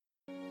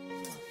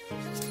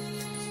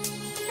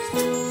We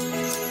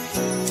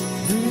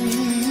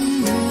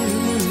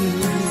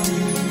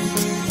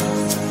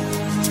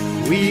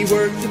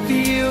work the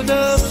field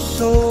of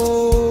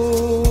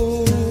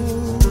souls,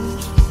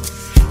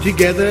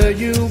 together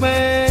you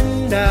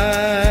and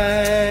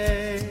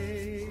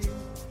I.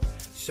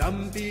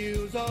 Some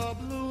fields are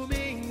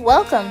blooming.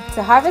 Welcome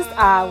to Harvest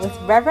Hour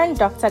with Reverend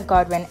Dr.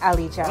 Godwin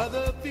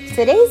Alija.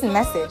 Today's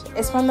message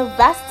is from the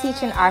vast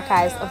teaching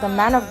archives of the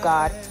man of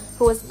God,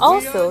 who is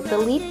also the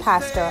lead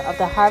pastor of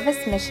the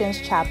Harvest Missions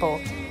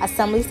Chapel,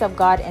 Assemblies of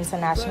God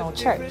International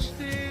Church,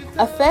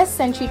 a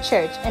first-century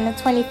church in the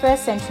 21st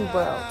century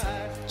world.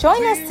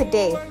 Join us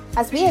today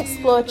as we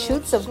explore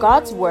truths of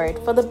God's Word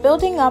for the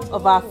building up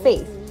of our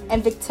faith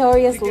and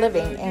victorious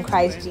living in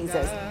Christ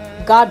Jesus.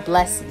 God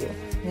bless you.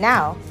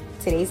 Now,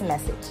 today's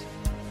message.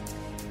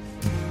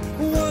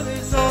 One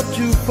is all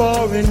too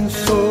foreign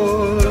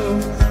soil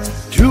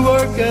to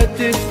work a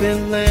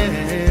distant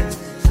land.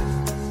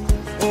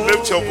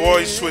 Lift your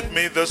voice with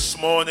me this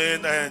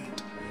morning and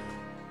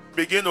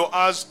begin to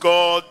ask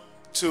God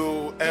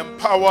to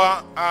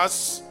empower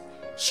us,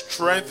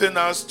 strengthen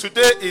us.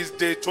 Today is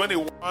day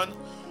 21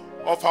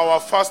 of our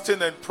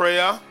fasting and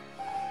prayer.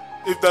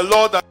 If the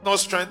Lord does not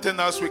strengthen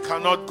us, we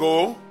cannot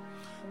go.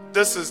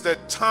 This is the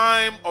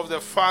time of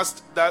the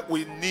fast that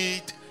we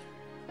need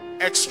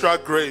extra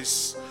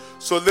grace.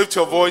 So lift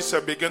your voice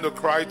and begin to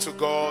cry to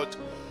God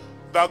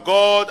that,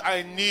 God,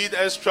 I need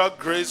extra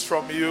grace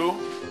from you.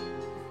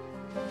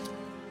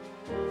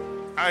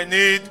 I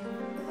need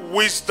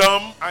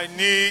wisdom. I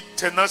need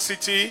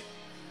tenacity.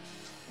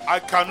 I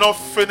cannot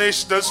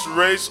finish this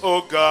race,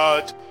 oh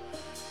God.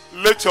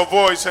 Lift your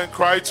voice and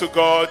cry to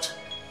God.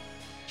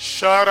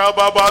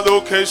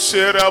 Sharababaloke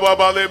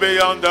shirababalebe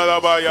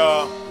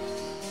yandalabaya.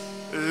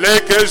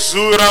 Leke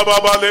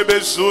zurababalebe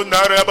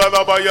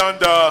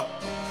zunarabalaba.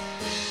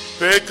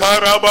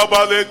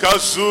 Pekarababaleka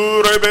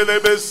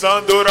zurebelebe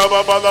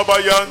zandurababalaba.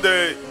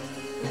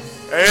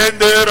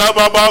 Ende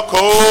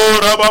rababako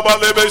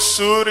rababalebe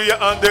suri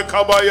ande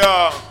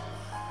kabaya.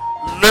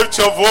 Lift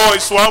your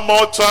voice one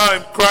more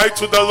time. Cry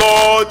to the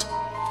Lord.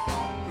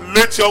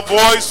 Lift your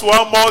voice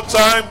one more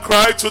time.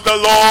 Cry to the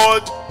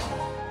Lord.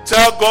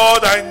 Tell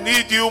God, I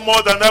need you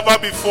more than ever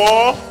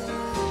before.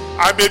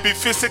 I may be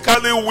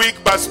physically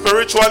weak, but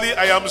spiritually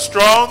I am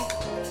strong.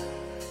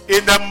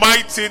 In the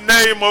mighty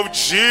name of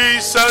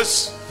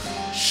Jesus.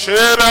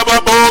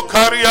 Sherababo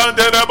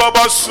kariande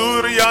rababa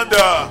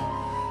surianda.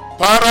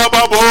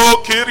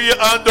 Parababo kiri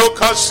ando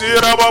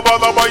kasira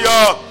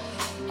babalabaya.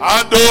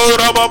 Ando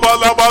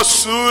rababalaba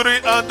suri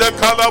ande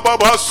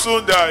kalababa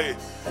sundai.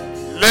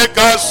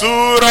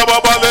 Legazura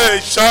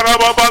babale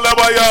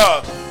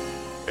sharababalabaya.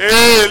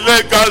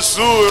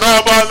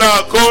 Legazura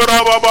bala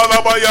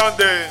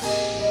korababalabayande.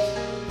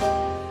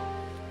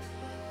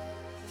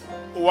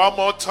 One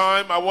more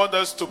time, I want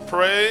us to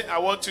pray. I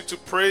want you to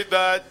pray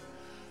that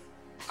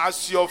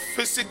as your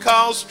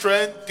physical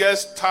strength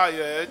gets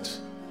tired,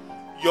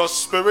 your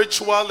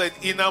spiritual and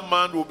inner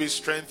man will be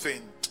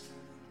strengthened.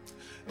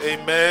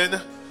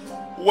 Amen.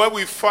 When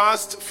we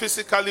fast,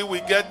 physically we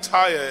get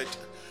tired,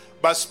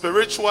 but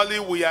spiritually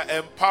we are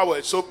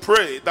empowered. So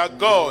pray that,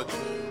 God,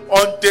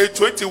 on day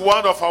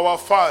 21 of our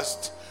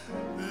fast,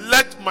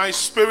 let my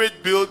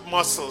spirit build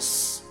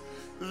muscles.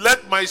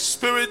 Let my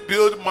spirit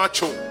build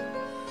macho,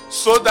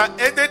 so that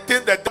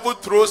anything the devil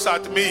throws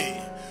at me,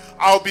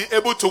 I'll be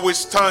able to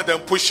withstand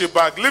and push it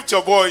back. Lift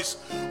your voice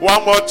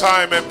one more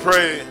time and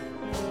pray.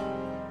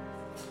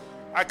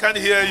 I can't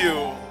hear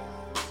you.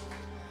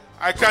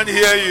 I can't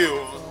hear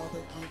you.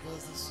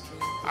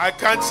 I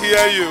can't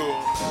hear you.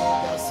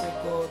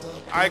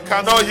 I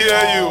cannot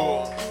hear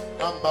you.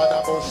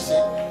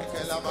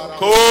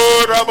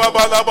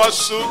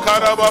 Korababalabasu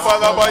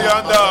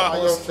karababalabayanda.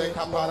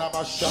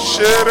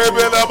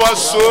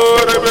 Sherebelabasu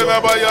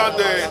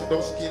rebelabayande.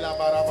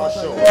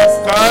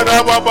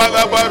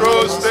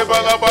 Karababalabaros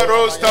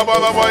debalabaros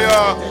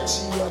tabalabaya.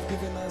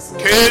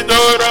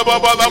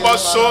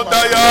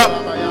 Kenorababalabasondaya.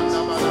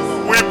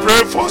 We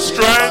pray for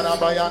strength.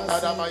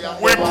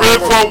 We pray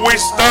for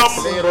wisdom.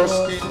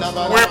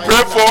 We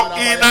pray for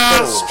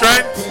inner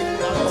strength.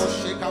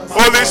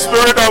 Holy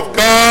Spirit of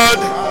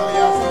God,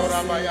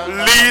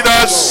 lead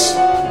us,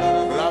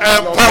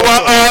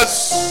 empower us.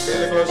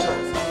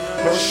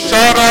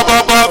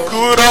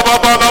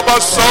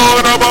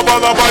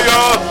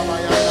 Sharababakurababalabasarababalabaya.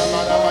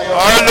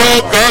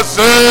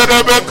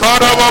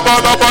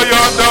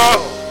 Alokazerabekarababalabaya.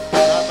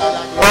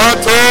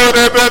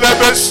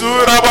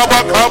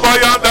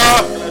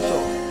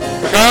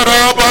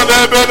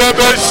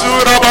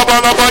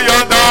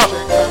 Patorebelebesurabababayanda.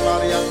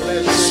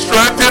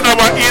 Strengthen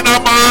our inner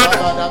man.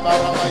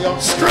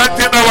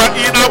 Strengthen our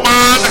inner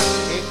man.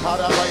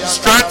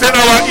 Strengthen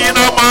our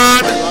inner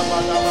man.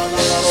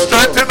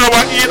 Strengthen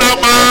our inner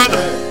man.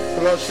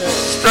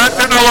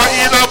 Strengthen our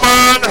inner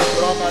man.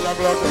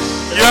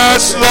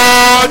 Yes,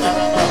 Lord.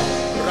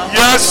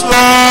 Yes,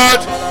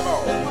 Lord.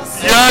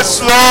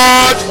 Yes,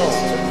 Lord.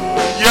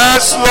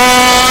 Yes,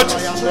 Lord.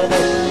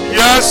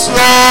 Yes,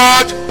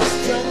 Lord.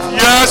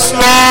 Yes,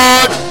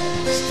 Lord.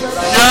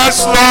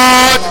 Yes,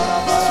 Lord.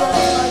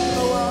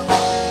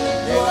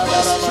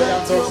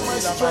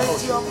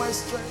 strength. You are my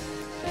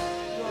strength.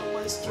 You are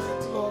my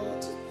strength,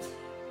 Lord.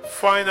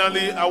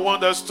 Finally, I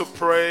want us to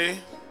pray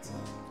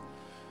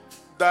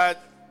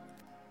that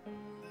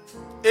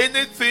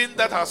anything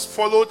that has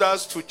followed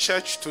us to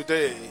church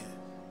today,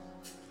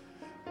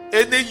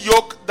 any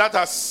yoke that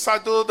has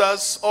saddled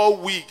us all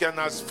week and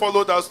has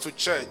followed us to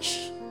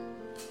church,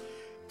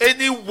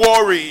 any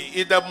worry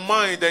in the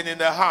mind and in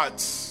the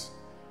heart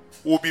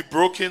will be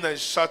broken and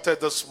shattered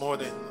this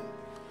morning.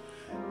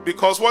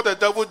 Because what the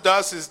devil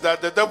does is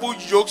that the devil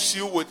yokes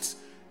you with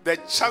the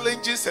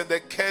challenges and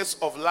the cares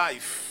of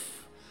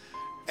life.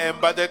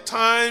 And by the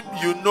time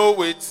you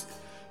know it,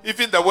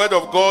 even the word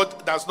of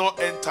God does not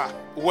enter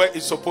where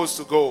it's supposed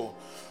to go.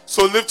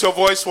 So lift your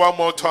voice one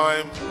more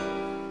time.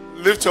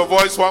 Lift your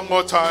voice one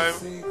more time.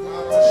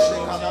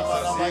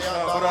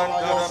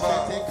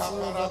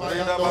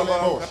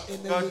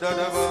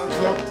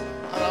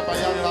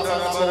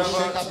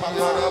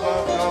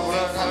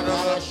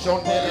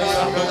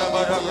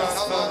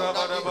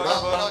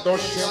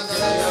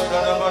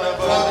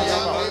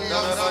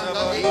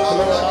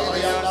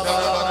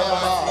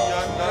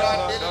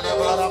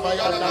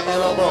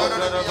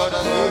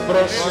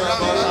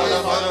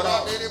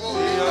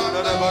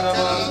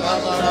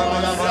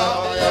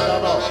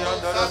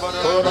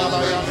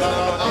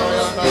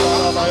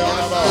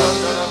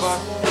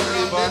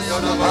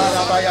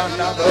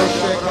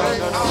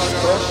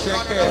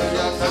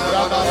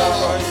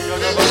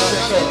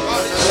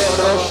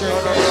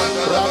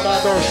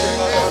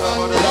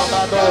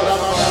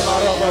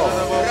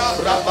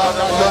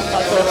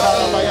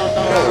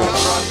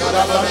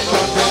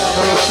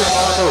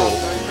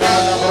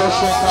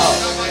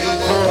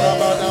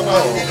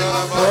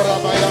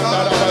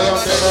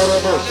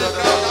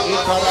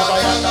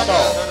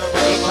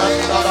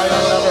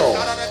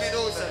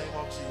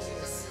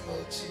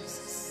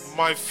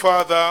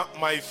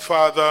 My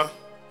Father,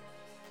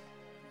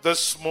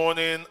 this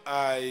morning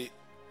I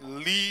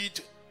lead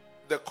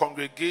the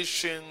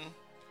congregation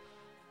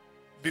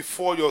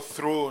before your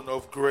throne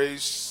of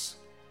grace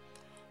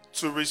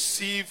to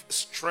receive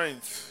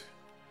strength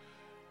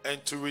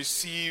and to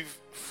receive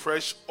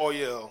fresh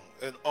oil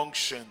and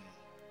unction.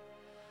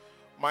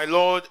 My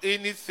Lord,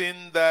 anything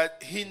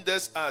that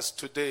hinders us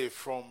today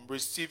from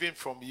receiving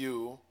from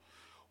you,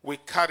 we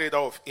cut it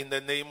off in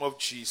the name of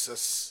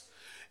Jesus.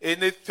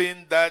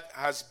 Anything that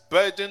has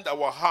burdened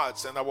our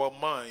hearts and our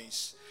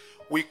minds,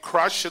 we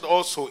crush it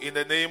also in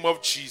the name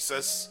of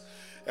Jesus.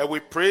 And we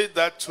pray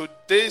that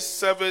today's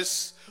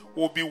service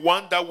will be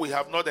one that we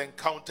have not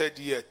encountered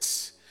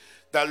yet.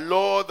 That,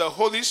 Lord, the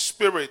Holy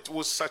Spirit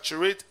will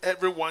saturate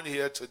everyone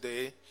here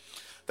today.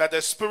 That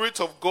the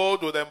Spirit of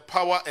God will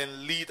empower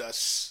and lead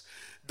us.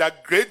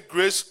 That great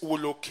grace will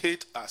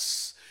locate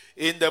us.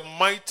 In the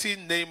mighty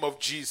name of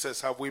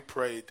Jesus have we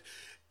prayed.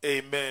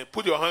 Amen.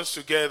 Put your hands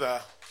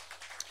together.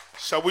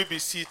 Shall we be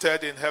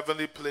seated in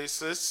heavenly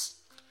places?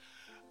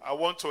 I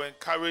want to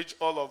encourage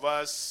all of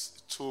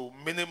us to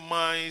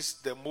minimize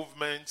the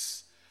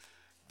movements.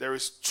 There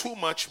is too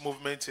much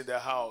movement in the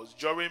house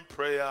during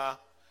prayer.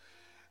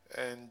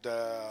 And,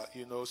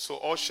 so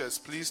ushers,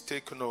 please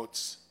take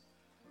notes.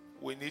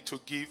 We need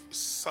to give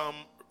some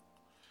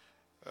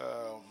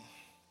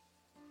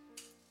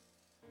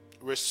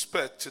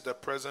respect to the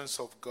presence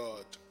of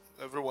God.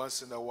 Every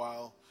once in a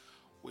while,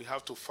 we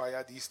have to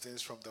fire these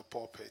things from the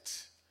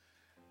pulpit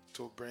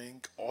to bring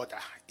order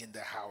in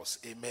the house.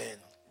 Amen.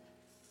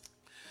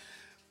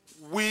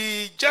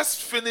 We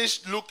just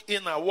finished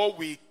looking at what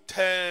we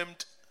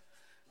termed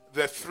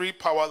the 3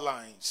 power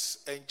lines.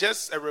 And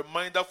just a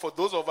reminder for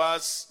those of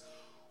us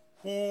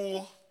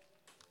who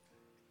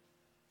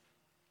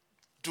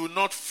do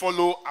not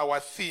follow our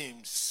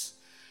themes.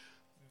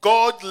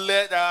 God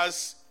led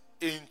us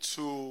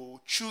into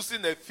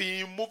choosing a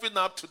theme, moving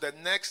up to the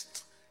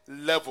next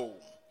level.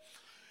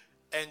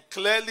 And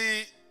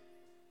clearly,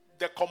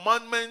 the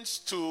commandments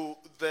to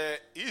the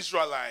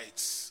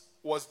Israelites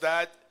was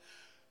that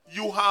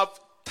you have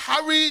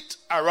tarried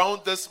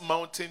around this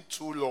mountain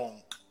too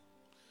long.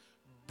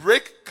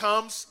 Break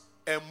comes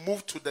and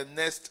move to the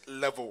next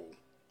level.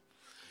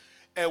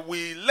 And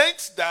we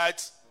learned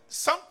that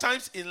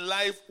sometimes in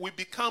life we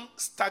become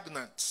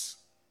stagnant.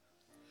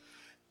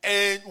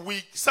 And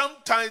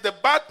sometimes the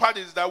bad part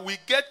is that we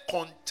get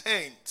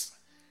content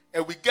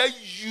and we get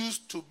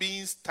used to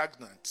being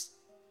stagnant.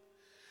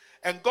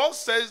 And God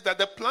says that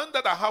the plan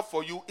that I have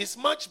for you is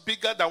much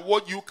bigger than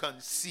what you can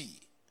see.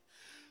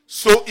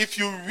 So if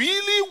you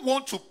really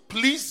want to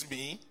please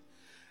me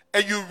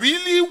and you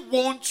really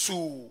want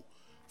to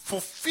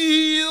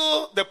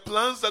fulfill the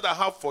plans that I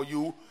have for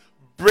you,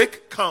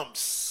 break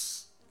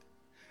comes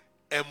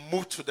and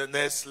move to the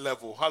next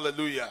level.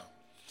 Hallelujah.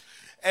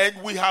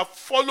 And we have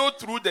followed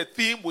through the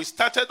theme. We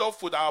started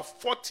off with our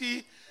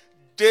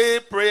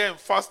 40-day prayer and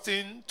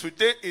fasting.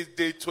 Today is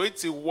day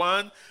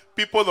 21.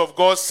 People of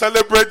God,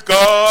 celebrate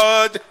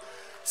God.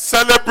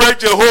 Celebrate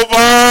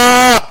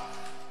Jehovah.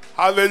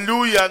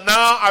 Hallelujah.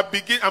 Now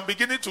I'm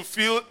beginning to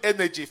feel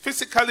energy.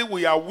 Physically,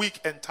 we are weak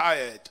and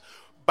tired.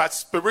 But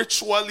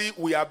spiritually,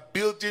 we are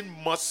building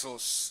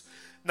muscles.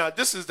 Now,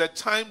 this is the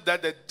time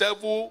that the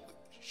devil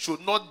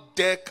should not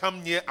dare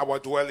come near our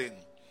dwelling,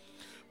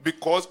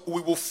 because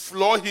we will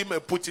floor him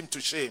and put him to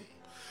shame.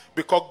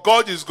 Because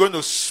God is going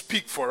to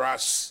speak for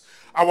us.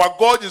 Our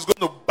God is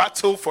going to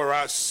battle for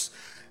us.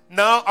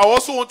 Now, I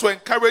also want to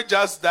encourage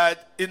us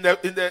that in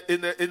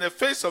the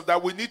face of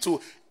that, we need to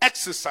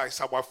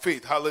exercise our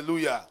faith.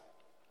 Hallelujah.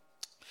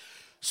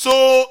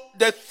 So,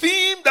 the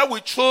theme that we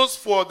chose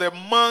for the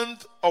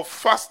month of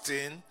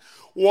fasting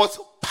was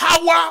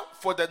power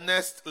for the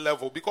next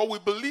level. Because we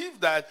believe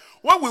that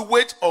when we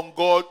wait on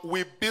God,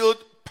 we build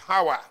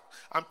power.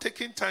 I'm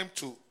taking time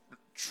to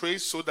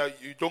trace so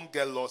that you don't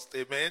get lost.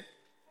 Amen.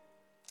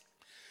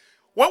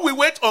 When we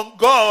wait on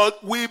God,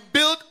 we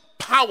build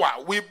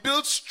power, we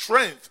build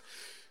strength.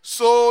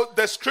 So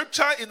the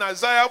scripture in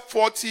Isaiah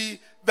 40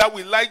 that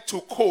we like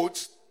to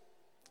quote,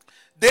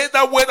 they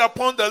that wait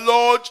upon the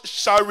Lord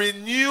shall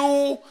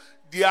renew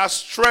their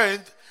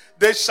strength.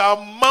 They shall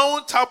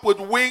mount up with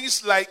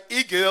wings like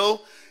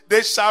eagle.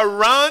 They shall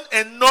run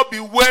and not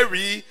be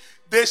weary.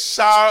 They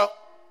shall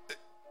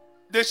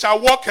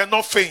walk and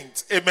not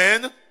faint.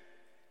 Amen.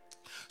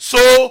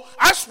 So,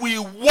 as we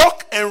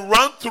walk and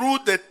run through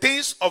the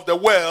things of the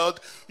world,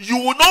 you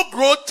will not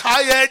grow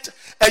tired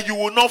and you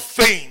will not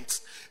faint,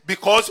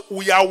 because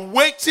we are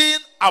waiting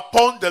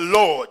upon the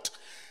Lord.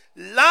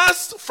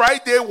 Last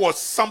Friday was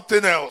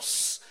something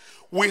else.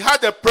 We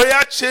had a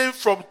prayer chain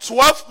from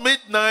 12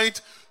 midnight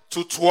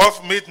to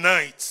 12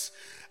 midnight.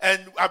 And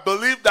I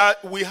believe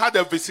that we had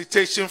a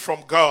visitation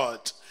from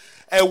God.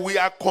 And we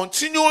are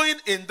continuing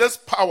in this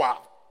power.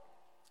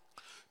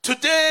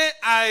 Today,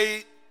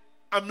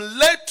 I'm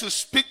led to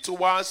speak to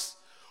us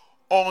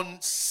on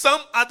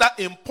some other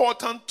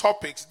important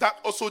topics that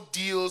also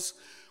deals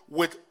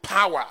with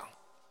power.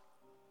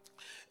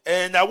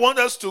 And I want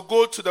us to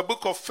go to the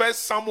book of 1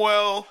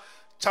 Samuel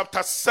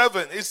chapter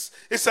 7.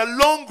 It's a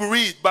long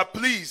read, but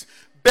please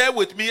bear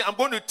with me. I'm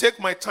going to take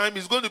my time.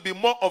 It's going to be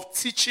more of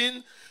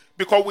teaching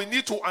because we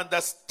need to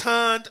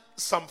understand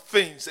some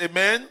things.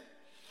 Amen.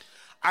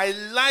 I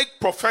like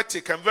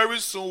prophetic, and very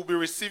soon we'll be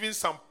receiving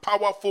some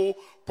powerful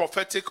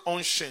prophetic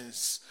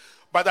unctions.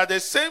 But at the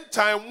same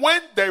time,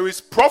 when there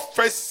is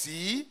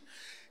prophecy,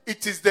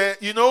 it is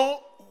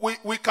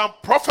we can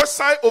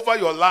prophesy over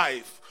your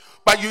life.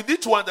 But you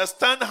need to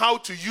understand how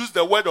to use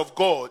the word of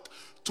God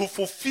to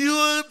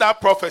fulfill that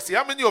prophecy.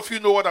 How many of you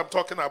know what I'm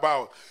talking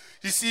about?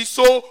 You see,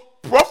 so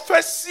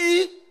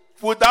prophecy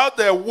without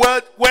the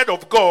word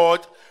of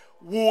God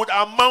would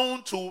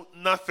amount to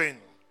nothing.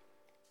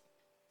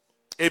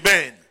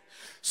 Amen.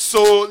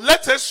 So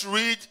let us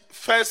read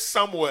 1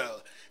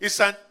 Samuel.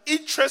 It's an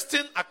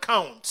interesting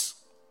account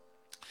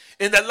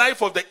in the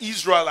life of the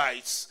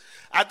Israelites.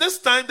 At this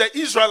time, the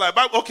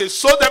Israelites,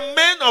 so the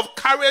men of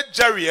Kiriath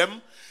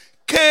Jearim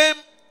came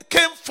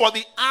for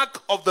the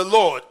ark of the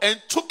Lord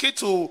and took it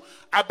to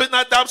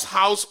Abinadab's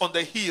house on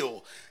the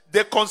hill.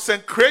 They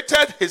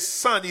consecrated his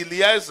son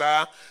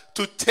Eleazar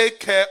to take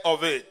care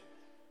of it.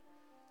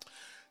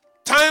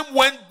 Time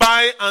went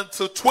by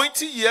until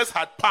 20 years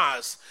had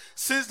passed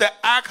since the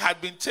ark had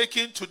been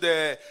taken to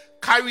the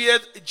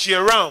Kiriath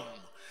Jearim.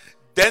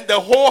 Then the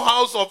whole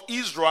house of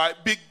Israel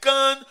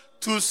began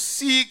to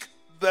seek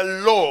the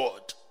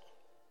Lord.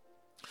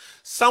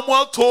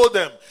 Samuel told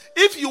them,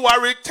 if you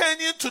are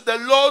returning to the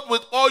Lord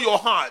with all your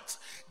heart,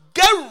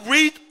 get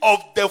rid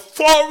of the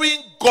foreign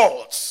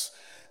gods,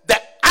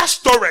 the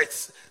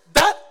Ashtoreths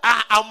that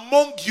are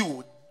among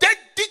you.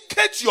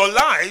 Dedicate your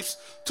lives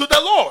to the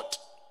Lord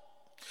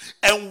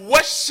and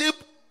worship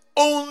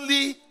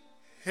only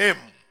him.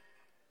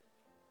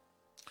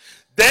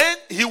 Then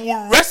he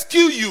will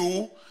rescue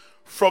you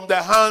from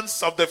the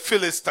hands of the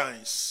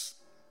Philistines.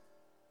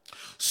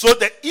 So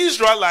the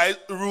Israelites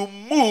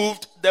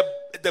removed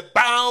the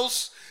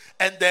Baals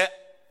and the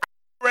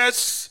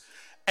Asherahs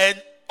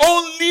and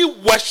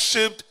only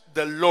worshipped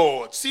the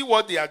Lord. See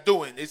what they are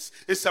doing.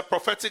 It's a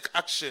prophetic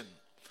action.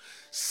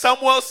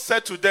 Samuel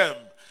said to them,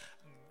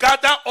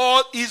 gather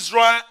all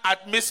Israel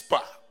at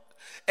Mizpah,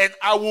 and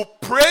I will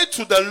pray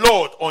to the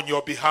Lord on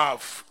your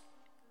behalf.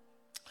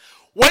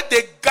 When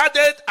they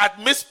gathered at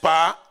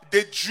Mizpah,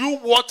 they drew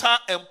water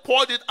and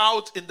poured it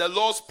out in the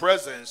Lord's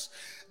presence.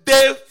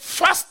 They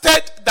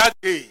fasted that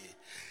day,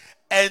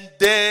 and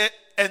there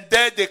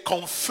they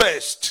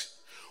confessed,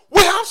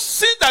 we have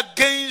sinned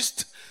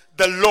against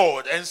the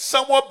Lord. And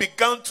Samuel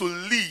began to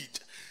lead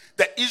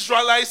the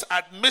Israelites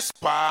at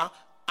Mizpah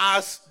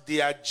as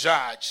their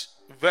judge.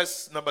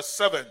 Verse number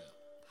 7.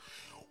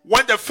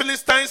 When the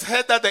Philistines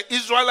heard that the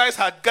Israelites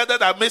had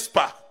gathered at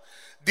Mizpah,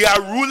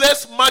 their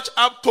rulers marched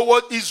up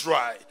toward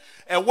Israel.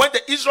 And when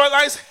the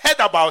Israelites heard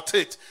about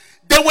it,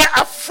 they were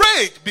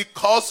afraid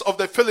because of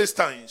the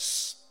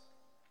Philistines.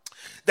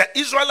 The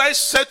Israelites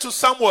said to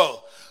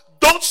Samuel,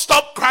 don't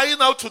stop crying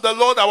out to the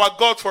Lord our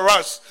God for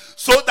us,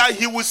 so that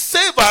he will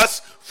save us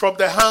from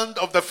the hand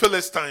of the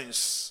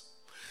Philistines.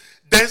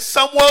 Then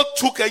Samuel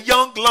took a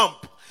young lamb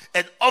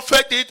and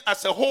offered it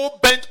as a whole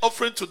burnt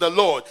offering to the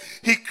Lord.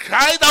 He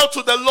cried out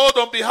to the Lord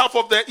on behalf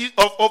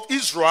of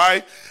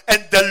Israel,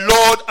 and the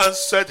Lord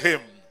answered him.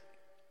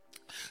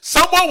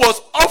 Samuel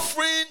was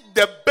offering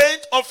the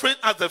burnt offering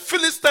as the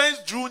Philistines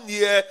drew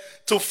near there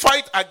to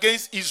fight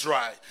against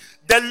Israel,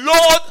 the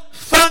Lord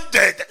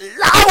thundered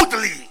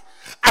loudly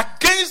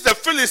against the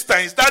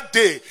Philistines that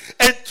day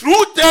and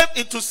threw them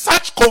into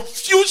such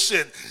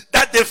confusion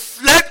that they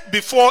fled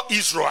before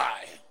Israel.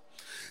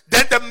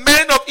 Then the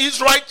men of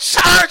Israel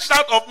charged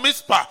out of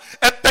Mizpah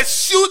and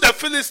pursued the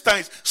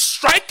Philistines,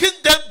 striking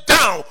them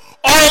down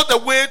all the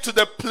way to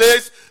the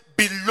place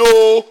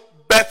below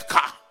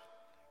Bethkar.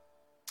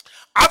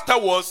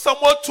 Afterwards,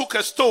 someone took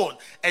a stone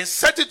and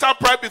set it up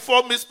right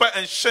before Mizpah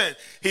and Shen.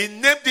 He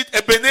named it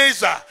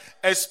Ebenezer,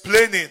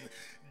 explaining,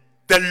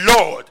 the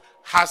Lord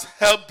has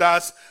helped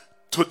us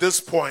to this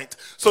point.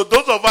 So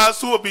those of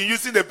us who have been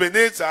using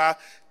Ebenezer,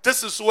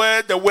 this is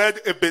where the word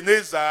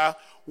Ebenezer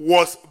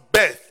was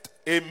birthed.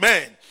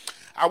 Amen.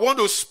 I want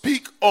to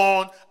speak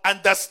on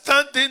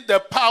understanding the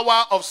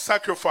power of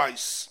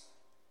sacrifice.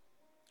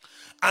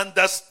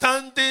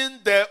 Understanding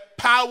the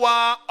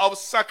power of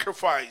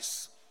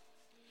sacrifice.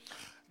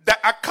 The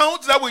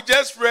account that we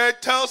just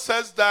read tells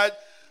us that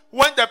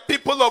when the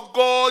people of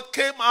God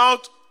came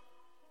out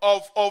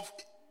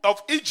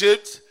of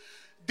Egypt,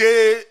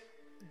 they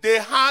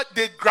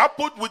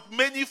grappled with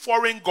many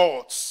foreign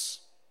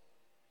gods.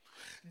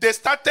 They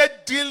started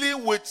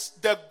dealing with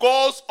the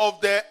gods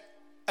of the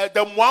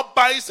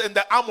Moabites and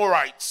the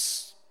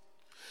Amorites.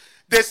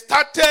 They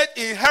started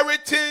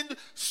inheriting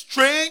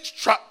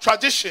strange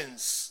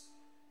traditions.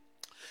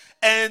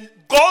 And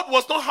God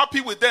was not happy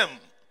with them.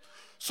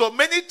 So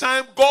many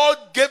times God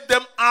gave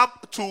them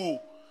up to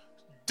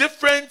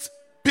different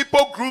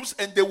people groups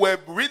and they were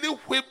really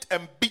whipped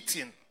and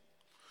beaten.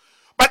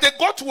 But they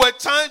got to a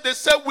time they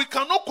said, we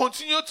cannot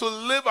continue to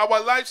live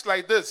our lives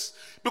like this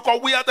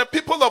because we are the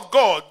people of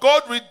God.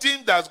 God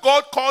redeemed us.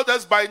 God called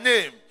us by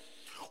name.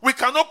 We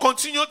cannot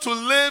continue to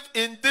live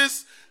in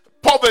this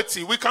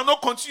poverty. We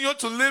cannot continue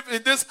to live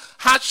in this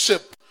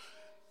hardship.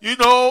 You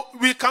know,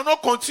 we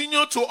cannot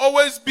continue to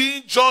always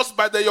be judged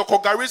by the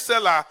Yokogari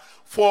seller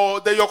for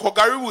the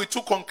Yokogari we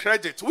took on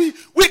credit. We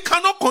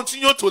cannot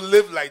continue to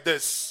live like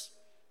this.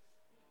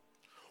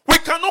 We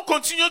cannot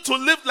continue to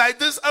live like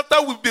this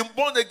after we've been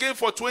born again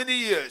for 20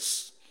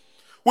 years.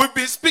 We've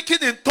been speaking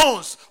in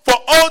tongues for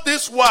all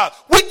this while.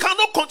 We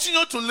cannot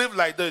continue to live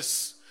like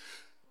this.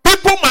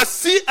 People must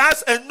see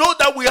us and know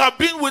that we have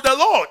been with the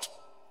Lord.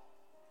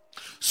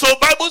 So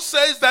Bible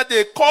says that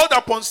they called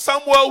upon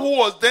Samuel, who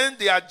was then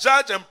their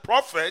judge and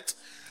prophet,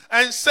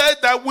 and said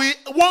that we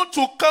want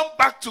to come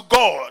back to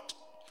God.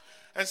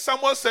 And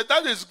Samuel said,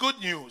 that is good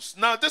news.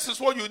 Now this is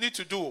what you need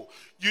to do.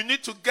 You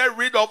need to get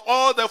rid of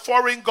all the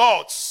foreign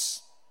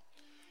gods.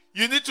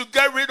 You need to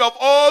get rid of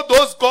all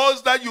those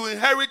gods that you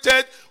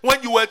inherited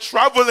when you were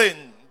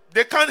traveling.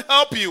 They can't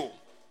help you.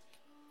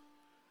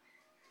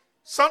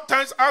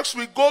 Sometimes as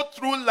we go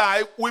through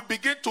life, we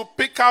begin to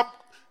pick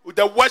up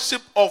the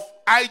worship of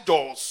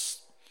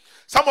idols.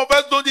 Some of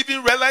us don't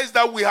even realize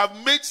that we have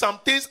made some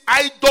things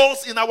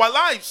idols in our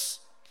lives.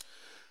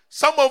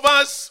 Some of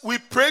us, we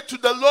prayed to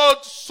the Lord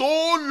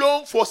so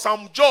long for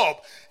some job.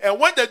 And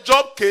when the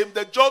job came,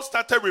 the job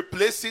started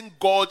replacing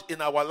God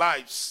in our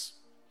lives.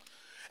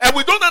 And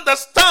we don't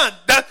understand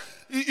that,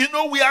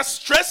 we are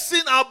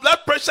stressing, our blood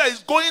pressure is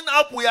going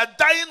up, we are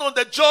dying on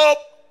the job.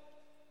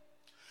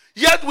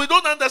 Yet we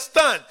don't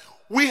understand.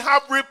 We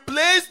have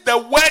replaced the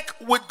work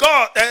with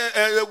God,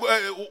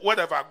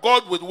 whatever,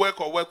 God with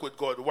work or work with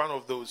God, one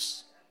of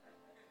those.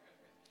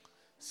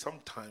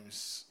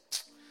 Sometimes,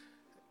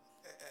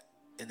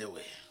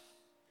 anyway.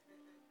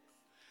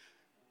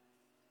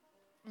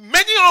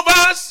 Many of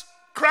us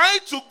cry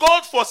to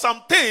God for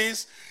some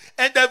things,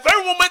 and the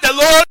very moment the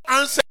Lord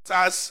answers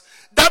us,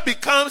 that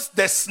becomes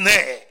the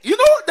snare. You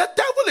know, the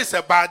devil is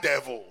a bad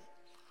devil.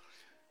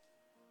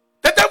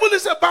 The devil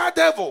is a bad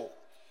devil.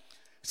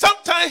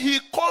 Sometimes he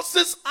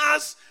causes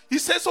us, he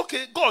says,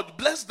 okay, God,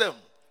 bless them.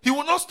 He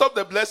will not stop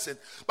the blessing,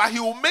 but he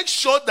will make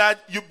sure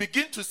that you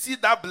begin to see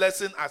that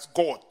blessing as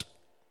God.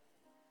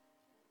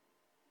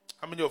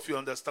 How many of you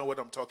understand what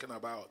I'm talking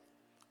about?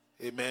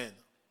 Amen.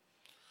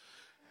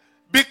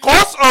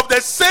 Because of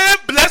the same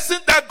blessing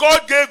that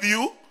God gave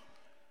you,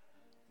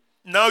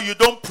 now you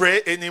don't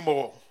pray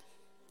anymore.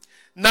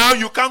 Now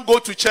you can't go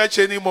to church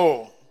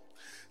anymore.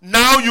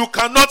 Now you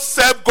cannot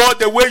serve God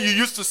the way you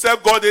used to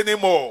serve God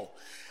anymore.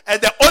 And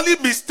the only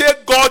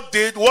mistake God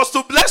did was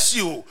to bless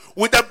you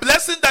with the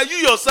blessing that you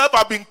yourself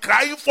have been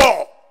crying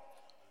for.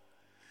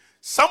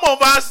 Some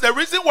of us, the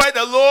reason why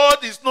the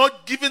Lord is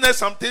not giving us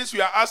some things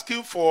we are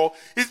asking for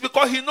is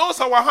because he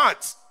knows our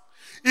hearts.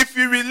 If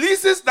he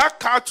releases that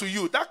car to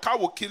you, that car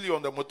will kill you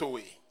on the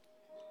motorway.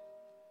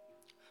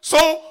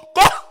 So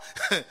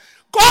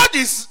God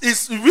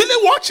is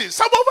really watching.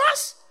 Some of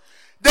us,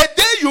 the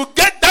day you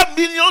get that $1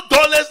 million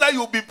that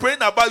you'll be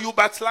praying about, you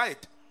backslide.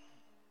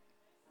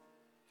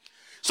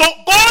 So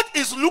God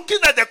is looking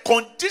at the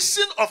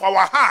condition of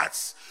our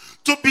hearts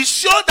to be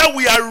sure that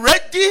we are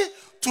ready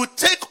to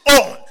take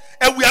on.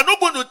 And we are not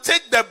going to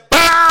take the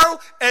Baal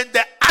and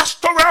the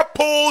Ashtoreth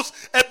poles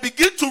and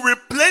begin to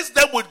replace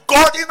them with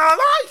God in our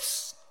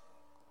lives.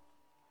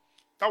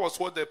 That was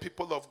what the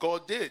people of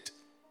God did.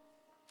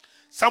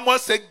 Someone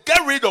said,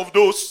 get rid of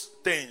those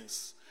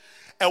things.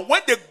 And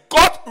when they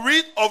got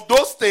rid of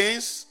those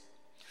things,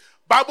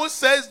 Bible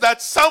says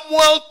that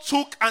Samuel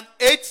took an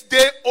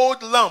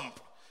 8-day-old lamb,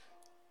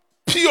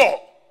 pure,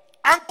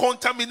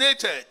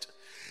 uncontaminated,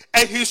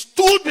 and he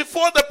stood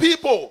before the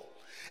people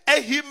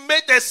and he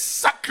made a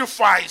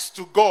sacrifice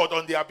to God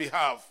on their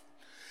behalf.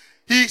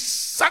 He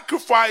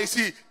sacrificed,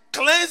 he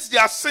cleansed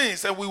their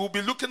sins, and we will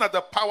be looking at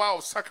the power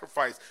of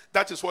sacrifice.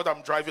 That is what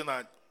I'm driving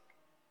at.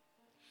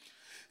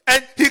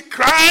 And he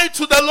cried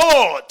to the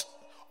Lord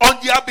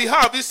on their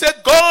behalf. He said,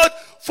 God,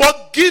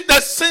 forgive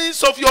the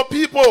sins of your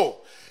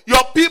people.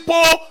 Your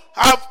people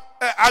have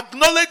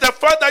acknowledged the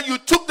fact that you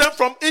took them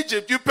from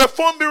Egypt. You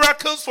performed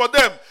miracles for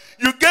them.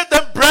 You gave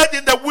them bread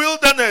in the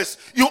wilderness.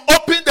 You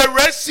opened the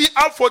Red Sea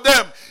out for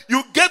them.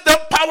 You gave them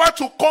power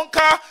to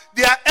conquer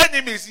their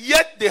enemies,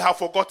 yet they have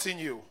forgotten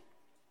you.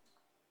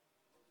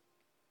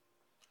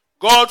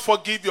 God,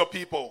 forgive your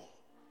people.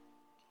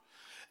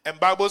 And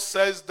Bible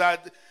says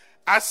that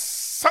as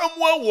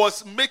Samuel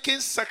was making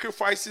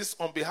sacrifices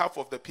on behalf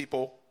of the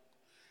people,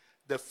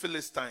 the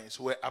Philistines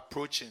were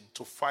approaching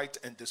to fight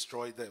and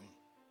destroy them.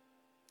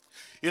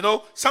 You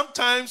know,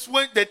 sometimes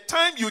when the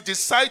time you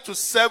decide to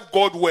serve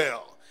God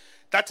well,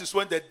 that is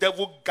when the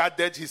devil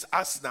gathered his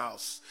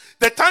arsenals.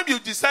 The time you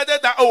decided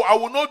that, oh, I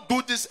will not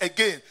do this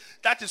again,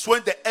 that is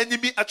when the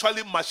enemy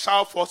actually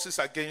marshal forces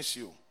against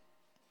you.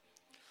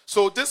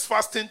 So this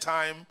fasting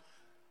time,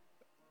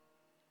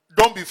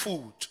 don't be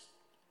fooled.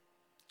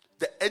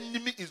 The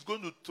enemy is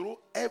going to throw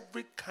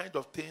every kind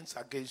of things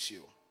against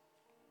you.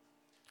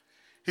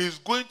 He's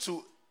going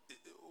to,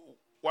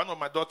 one of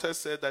my daughters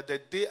said that the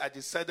day I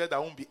decided I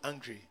won't be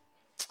angry,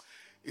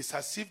 it's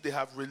as if they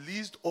have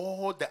released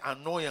all the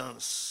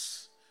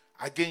annoyance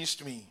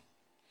against me.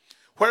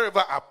 Wherever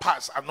I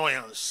pass,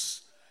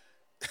 annoyance.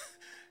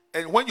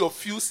 And when your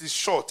fuse is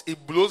short,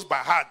 it blows by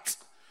heart.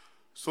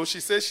 So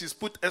she says she's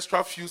put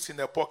extra fuse in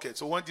her pocket.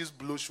 So when this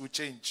blows, she will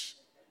change.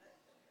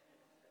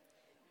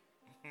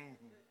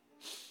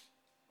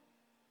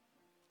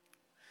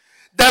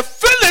 The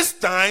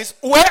Philistines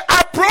were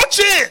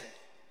approaching.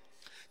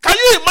 Can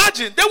you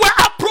imagine? They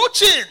were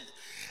approaching.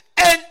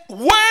 And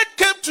word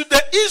came to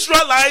the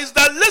Israelites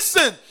that,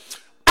 listen,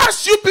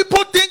 as you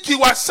people think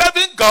you are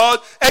serving God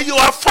and you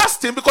are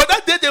fasting, because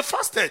that day they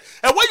fasted.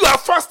 And when you are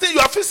fasting, you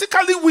are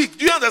physically weak.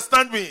 Do you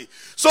understand me?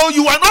 So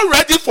you are not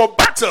ready for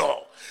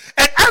battle.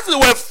 And as they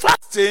were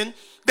fasting,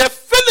 the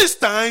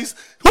Philistines,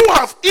 who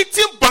have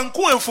eaten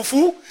banku and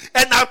fufu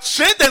and have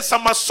trained and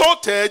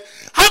somersaulted,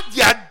 have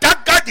their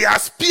dagger, their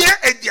spear,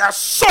 and their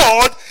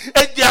sword,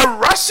 and they are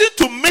rushing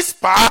to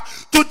Mizpah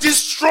to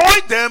destroy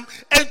them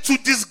and to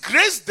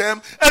disgrace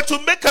them and to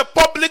make a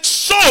public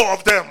show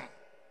of them.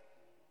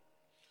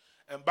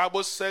 And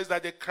Bible says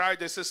that they cried,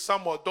 they said,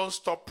 Samuel, don't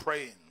stop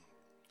praying.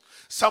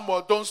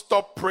 Samuel, don't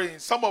stop praying.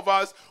 Some of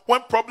us,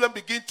 when problems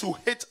begin to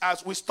hit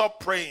us, we stop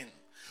praying.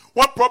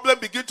 When problems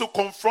begin to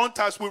confront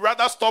us, we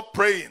rather stop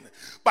praying.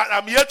 But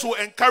I'm here to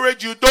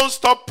encourage you, don't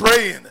stop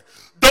praying.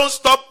 Don't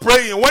stop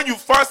praying. When you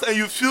fast and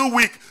you feel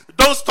weak,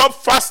 don't stop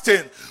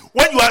fasting.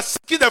 When you are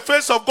seeking the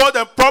face of God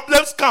and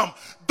problems come,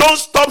 don't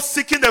stop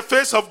seeking the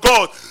face of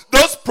God.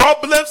 Those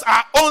problems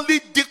are only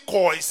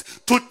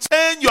decoys to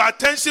turn your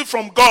attention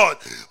from God.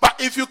 But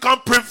if you can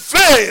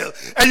prevail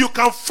and you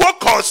can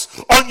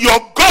focus on your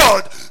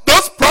God,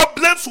 those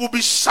problems will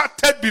be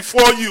shattered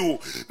before you.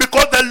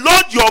 Because the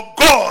Lord your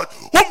God,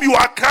 whom you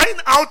are crying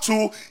out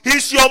to,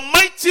 is your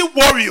mighty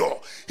warrior.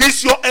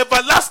 He's your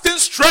everlasting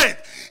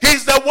strength.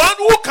 He's the one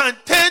who can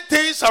turn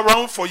things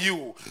around for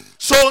you.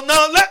 So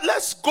now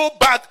let's go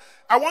back.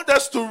 I want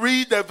us to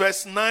read the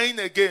verse 9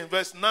 again.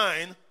 Verse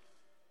 9.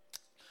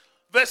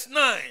 Verse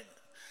 9.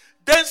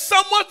 Then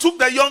someone took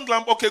the young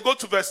lamb. Okay, go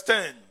to verse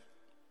 10.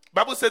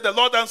 Bible said the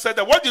Lord answered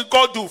that. What did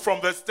God do from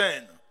verse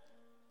 10?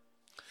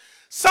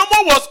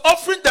 Someone was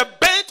offering the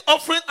burnt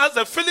offering as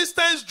the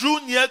Philistines drew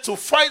near to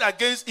fight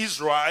against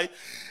Israel.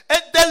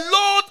 And the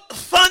Lord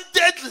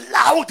thundered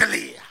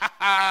loudly.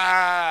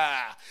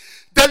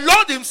 The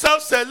Lord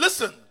himself said,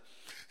 listen,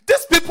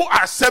 these people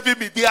are serving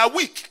me. They are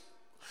weak.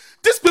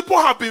 These people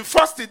have been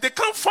fasting. They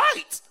can't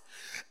fight.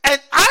 And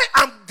I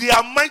am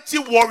their mighty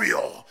warrior.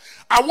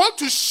 I want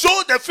to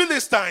show the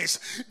Philistines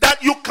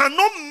that you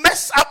cannot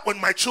mess up with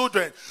my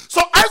children.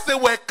 So as they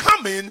were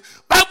coming,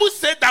 Bible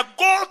said that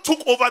God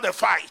took over the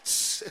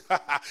fight.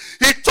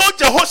 He told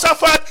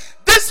Jehoshaphat,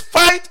 this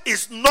fight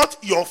is not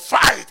your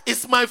fight.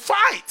 It's my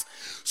fight.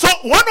 So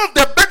one of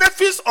the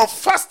benefits of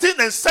fasting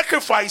and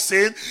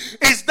sacrificing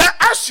is that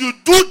as you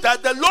do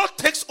that, the Lord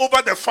takes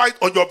over the fight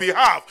on your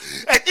behalf.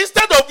 And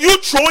instead of you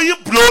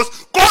throwing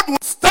blows, God will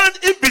stand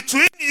in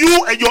between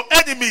you and your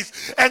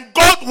enemies. And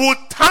God will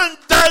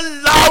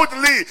thunder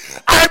loudly.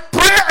 I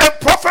pray and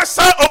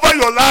prophesy over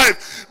your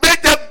life. May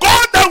the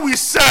God that we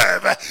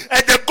serve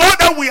and the God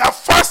that we have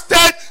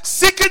fasted,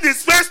 seeking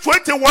his face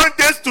 21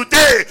 days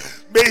today,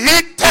 may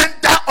he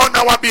tender on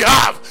our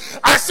behalf.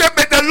 I said,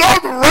 may the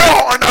Lord roar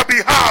on our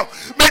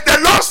behalf. May the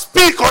Lord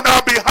speak on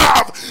our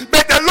behalf.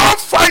 May the Lord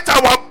fight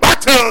our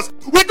battles.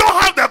 We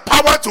don't have the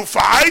power to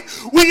fight.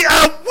 We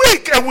are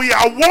weak and we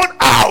are worn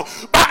out.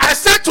 But I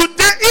said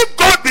today, if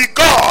God be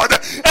God,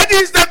 and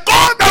he's the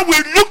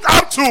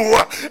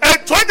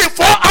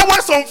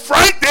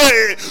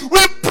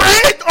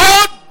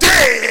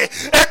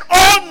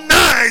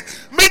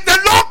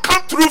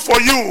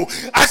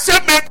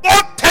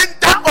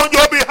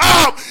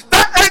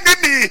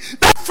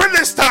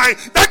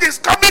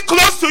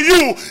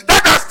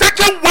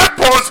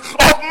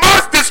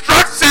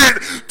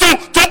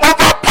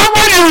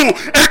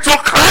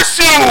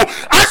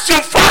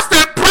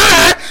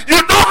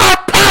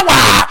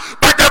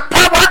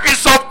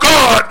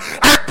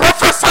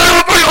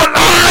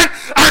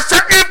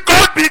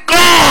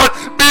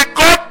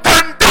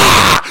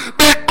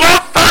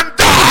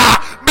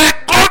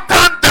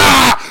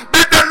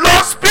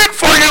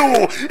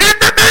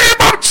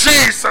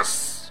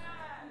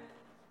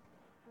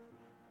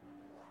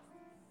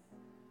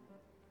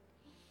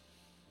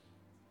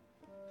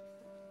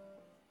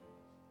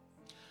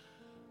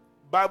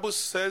Bible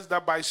says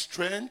that by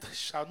strength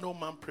shall no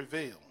man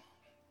prevail.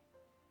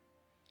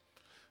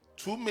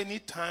 Too many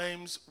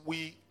times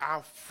we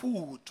are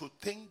fooled to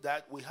think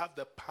that we have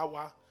the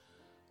power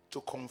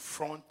to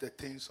confront the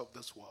things of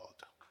this world.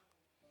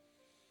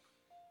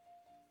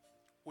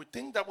 We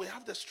think that we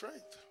have the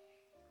strength.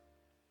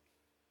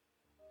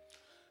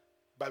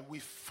 But we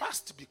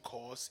fast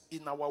because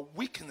in our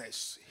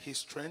weakness, his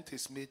strength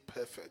is made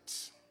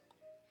perfect.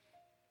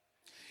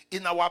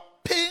 In our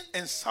pain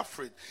and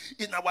suffering,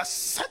 in our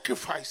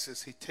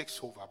sacrifices, he takes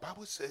over.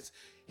 Bible says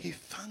he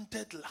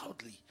thundered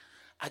loudly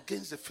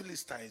against the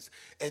Philistines.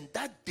 And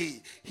that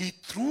day, he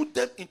threw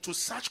them into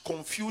such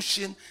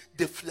confusion,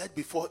 they fled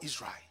before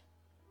Israel.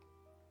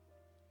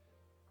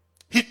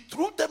 He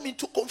threw them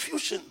into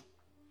confusion.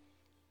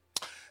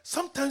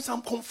 Sometimes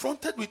I'm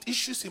confronted with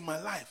issues in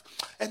my life,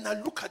 and I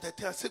look at the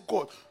thing and say,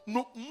 God,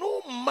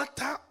 no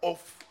matter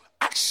of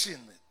action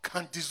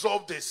can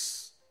dissolve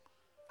this.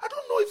 I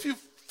don't know if you've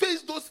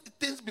faced those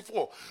things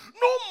before.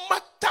 No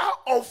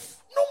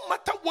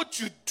matter what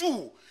you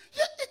do,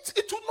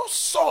 it will not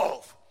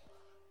solve.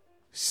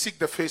 Seek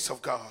the face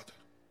of God.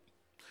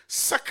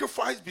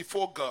 Sacrifice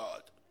before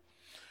God,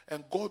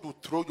 and God will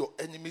throw your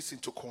enemies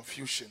into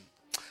confusion.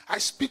 I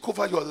speak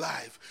over your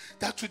life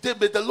that today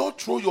may the Lord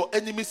throw your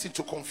enemies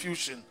into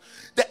confusion.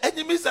 The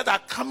enemies that are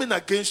coming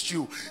against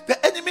you,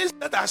 the enemies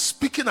that are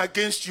speaking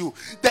against you,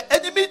 the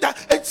enemy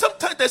that, and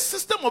sometimes the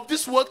system of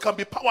this world can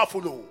be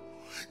powerful. Oh.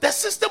 The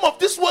system of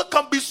this world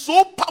can be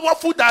so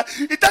powerful that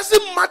it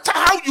doesn't matter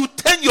how you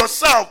turn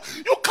yourself,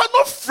 you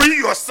cannot free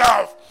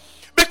yourself.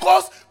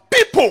 Because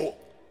people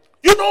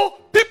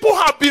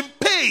have been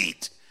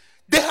paid,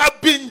 they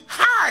have been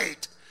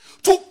hired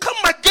to come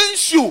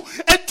against you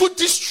and to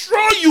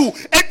destroy you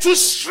and to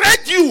shred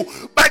you,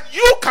 but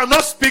you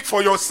cannot speak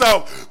for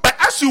yourself. But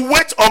as you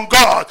wait on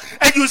God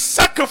and you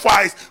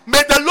sacrifice,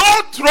 may the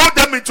Lord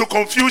throw them into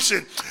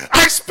confusion.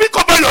 I speak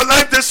over your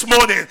life this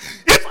morning.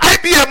 If I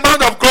be a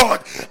man of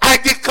God, I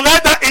declare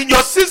that in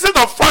your season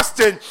of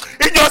fasting,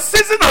 in your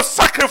season of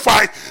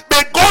sacrifice,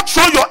 may God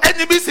throw your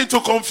enemies into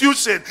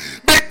confusion.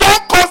 May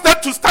God cause them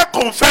to start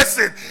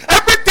confessing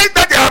everything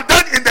that they have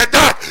done in the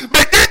dark.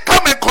 May they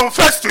come and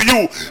confess to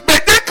you. May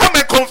they come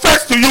and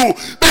confess to you.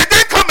 May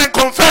they come and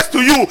confess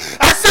to you.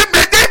 I say,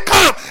 may they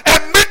come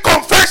and make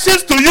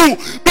confessions to you,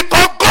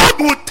 because God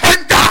will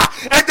tender,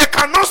 and they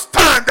cannot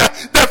stand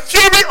the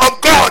fury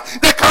of God.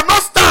 They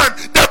cannot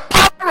stand the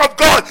power of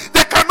God.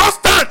 They cannot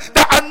stand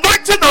the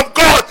anointing of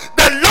God.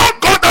 The Lord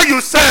God that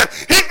you serve,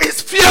 he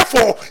is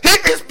fearful. He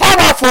is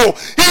powerful.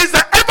 He is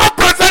the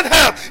ever-present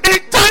help in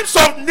times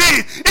of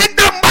need. In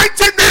the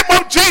mighty name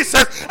of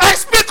Jesus, I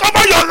speak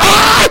over your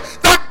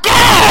life that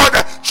God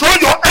throw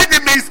your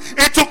enemies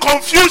into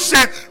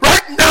confusion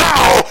right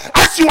now.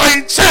 As you are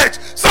in church,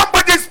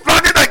 somebody is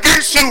planning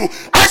against you.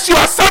 As you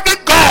are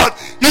serving God,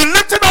 you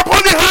lifting up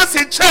holy hands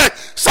in church,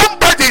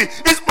 somebody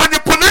is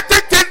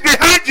manipulating things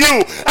behind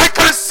you. I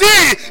can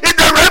see in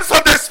the realms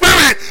of the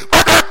spirit,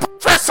 but I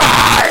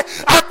prophesy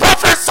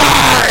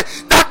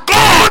that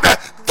God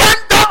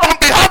thunder on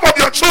behalf of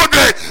your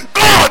children.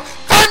 God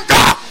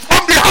thunder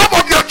on behalf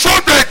of your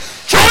children.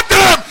 Throw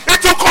them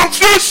into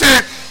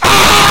confusion.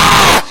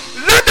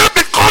 Let them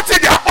be caught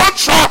in their own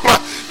trap.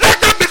 Let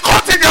them be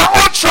caught in their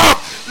own trap.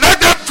 Let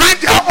them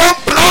drink their own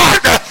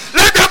blood.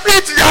 Let them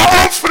eat their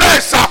own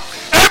flesh.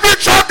 Every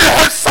trap they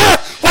have set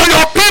for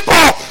your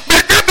people,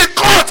 may they be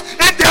caught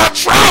in their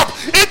trap.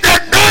 In the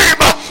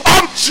name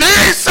of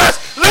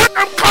Jesus, let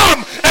them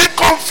come and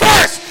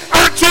confess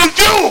unto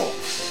you.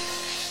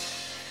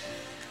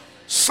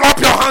 Slap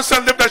your hands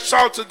and lift a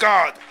shout to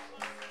God.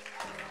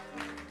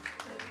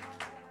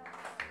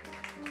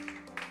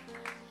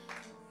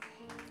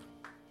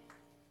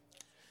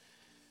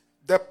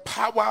 The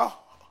power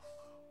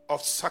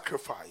of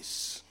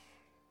sacrifice.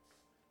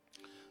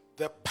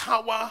 The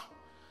power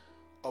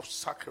of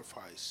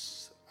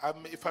sacrifice.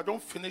 If I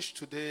don't finish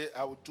today,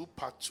 I will do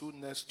part 2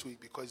 next week,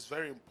 because it's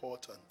very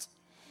important.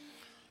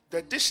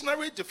 The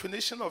dictionary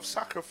definition of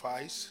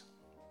sacrifice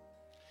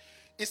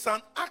is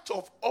an act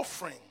of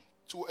offering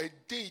to a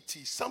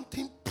deity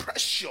something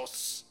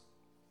precious,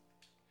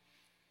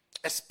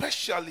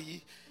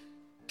 especially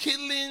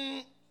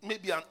killing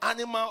maybe an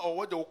animal or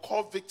what they will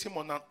call victim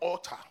on an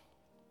altar.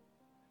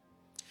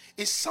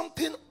 Is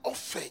something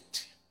offered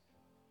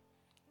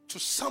to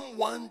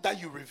someone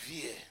that you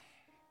revere.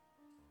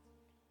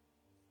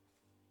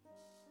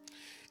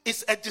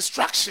 It's a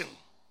distraction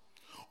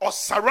or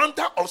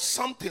surrender of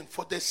something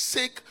for the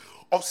sake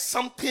of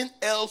something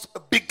else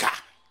bigger.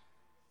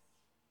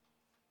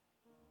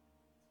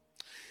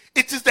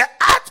 It is the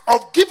act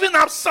of giving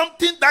up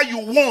something that you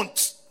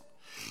want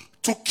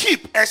to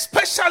keep,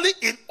 especially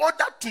in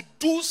order to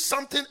do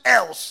something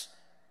else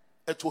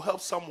and to help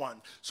someone.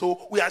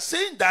 So we are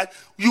saying that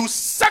you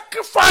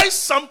sacrifice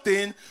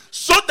something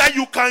so that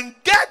you can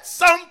get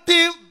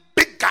something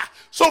bigger.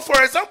 So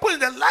for example, in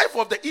the life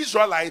of the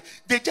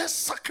Israelites, they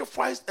just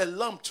sacrificed a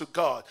lamb to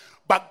God.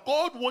 But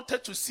God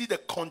wanted to see the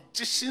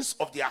conditions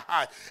of their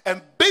heart. And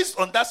based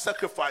on that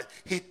sacrifice,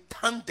 he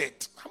turned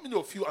it. How many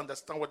of you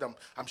understand what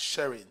I'm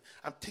sharing?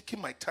 I'm taking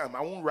my time.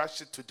 I won't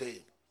rush it today.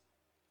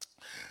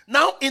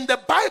 Now, in the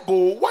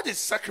Bible, what is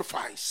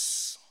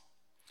sacrifice?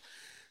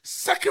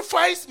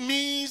 Sacrifice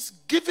means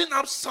giving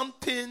up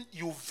something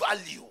you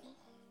value.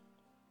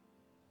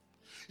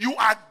 You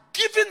are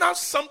giving up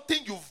something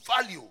you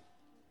value.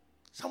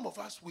 Some of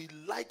us, we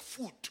like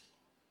food,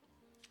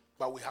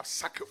 but we have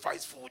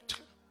sacrificed food.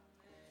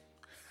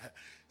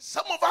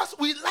 Some of us,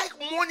 we like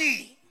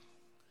money,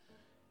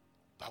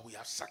 but we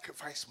have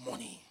sacrificed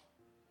money.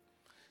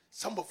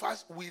 Some of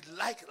us, we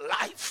like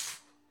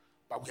life,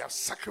 but we have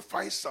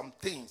sacrificed some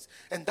things.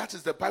 And that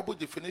is the Bible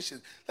definition.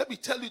 Let me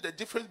tell you the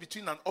difference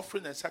between an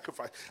offering and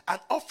sacrifice. An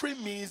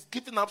offering means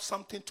giving up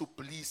something to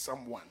please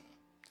someone.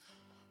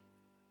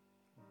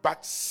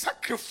 But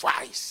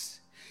sacrifice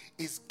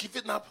is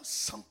giving up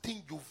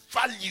something you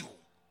value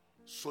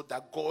so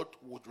that God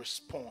would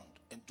respond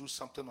and do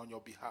something on your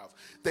behalf.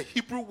 The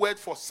Hebrew word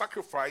for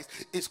sacrifice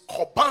is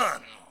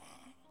korban.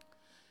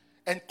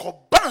 And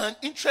korban,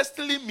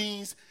 interestingly,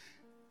 means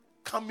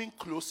coming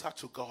closer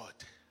to God.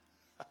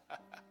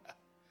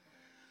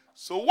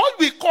 So what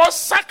we call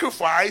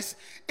sacrifice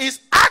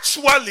is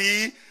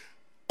actually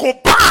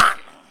korban.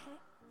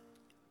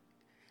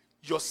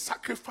 Your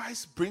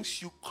sacrifice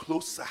brings you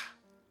closer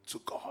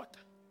to God.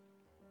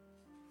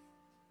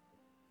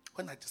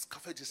 When I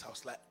discovered this, I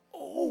was like,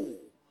 oh,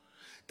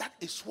 that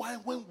is why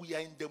when we are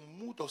in the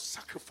mood of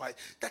sacrifice,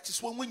 that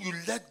is when you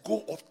let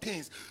go of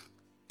things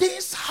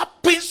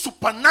happen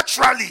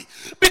supernaturally,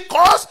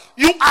 because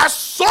you are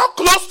so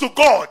close to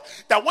God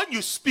that when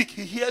you speak,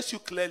 he hears you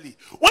clearly.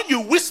 When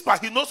you whisper,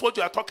 he knows what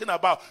you are talking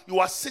about. You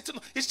are sitting,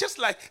 it's just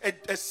like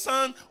a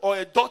son or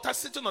a daughter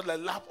sitting on the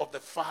lap of the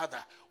father.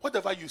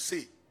 Whatever you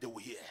say, they will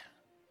hear.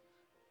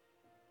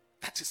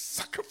 That is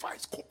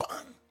sacrifice,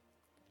 korban.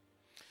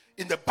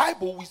 In the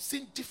Bible, we've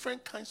seen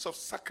different kinds of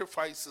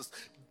sacrifices.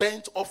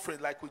 Burnt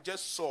offering, like we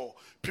just saw.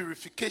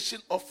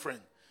 Purification offering.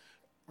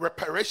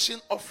 Reparation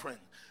offering.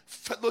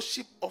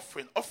 Fellowship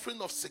offering. Offering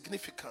of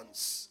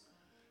significance.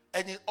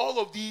 And in all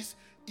of these,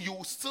 you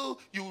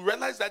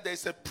realize that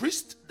there's a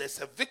priest, there's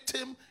a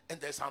victim, and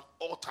there's an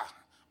altar.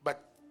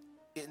 But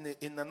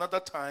in another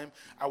time,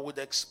 I would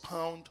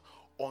expound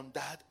on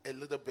that a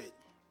little bit.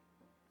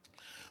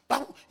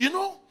 But,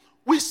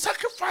 we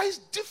sacrifice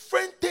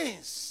different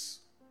things.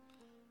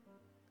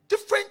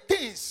 Different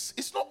things.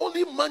 It's not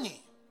only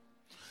money.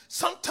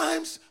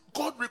 Sometimes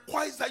God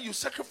requires that you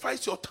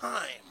sacrifice your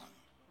time.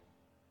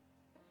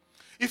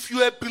 If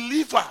you're a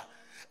believer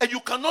and you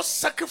cannot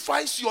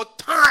sacrifice your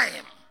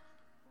time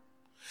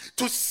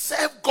to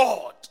serve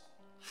God,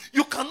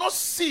 you cannot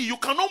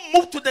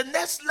move to the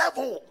next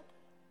level.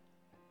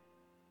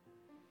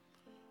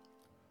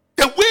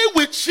 The way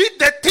we treat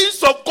the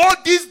things of God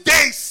these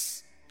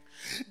days,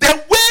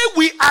 the way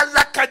we are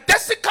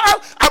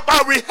lackadaisical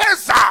about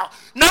rehearsal.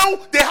 Now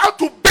they have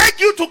to beg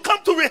you to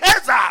come to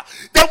rehearsal.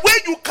 The way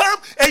you come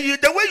and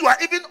the way you are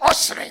even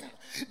ushering.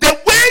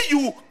 The way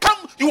you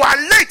come, you are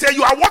late and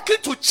you are walking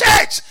to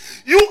church.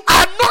 You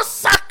are not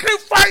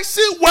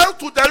sacrificing well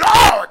to the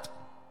Lord.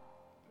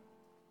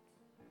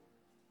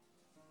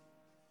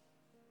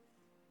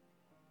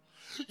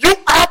 You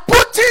are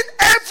putting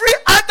every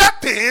other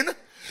thing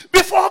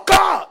before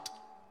God.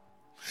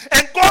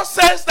 And God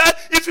says that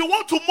if you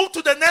want to move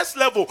to the next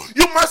level,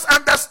 you must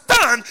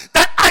understand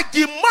that I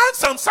demand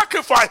some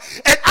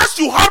sacrifice. And as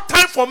you have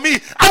time for me,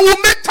 I will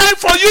make time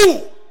for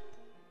you.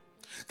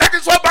 That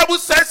is what the Bible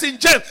says in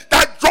James,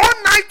 that draw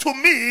nigh to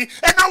me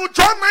and I will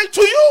draw nigh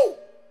to you.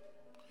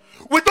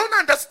 We don't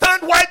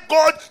understand why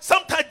God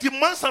sometimes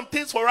demands some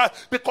things for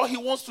us, because he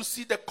wants to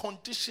see the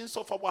conditions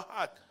of our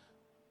heart.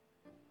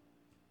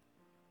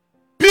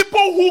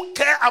 People who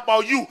care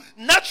about you,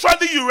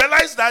 naturally you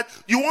realize that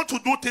you want to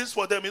do things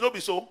for them. Be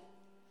so.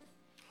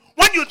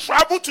 When you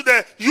travel to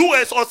the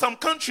US or some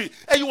country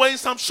and you are in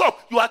some shop,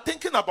 you are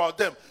thinking about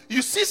them.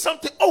 You see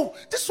something, oh,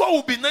 this one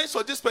would be nice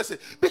for this person,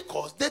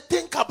 because they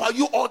think about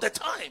you all the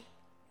time.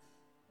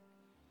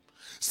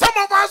 Some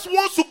of us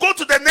want to go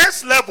to the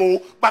next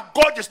level, but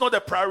God is not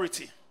the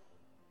priority.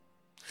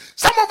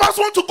 Some of us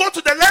want to go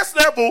to the next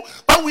level,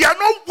 but we are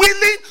not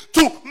willing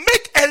to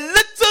make a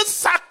little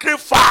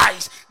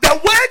sacrifice. The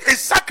word is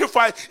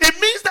sacrifice. It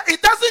means that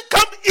it doesn't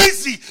come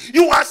easy.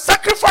 You are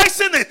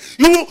sacrificing it.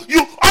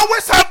 You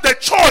always have the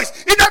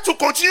choice either to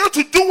continue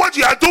to do what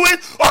you are doing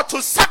or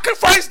to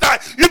sacrifice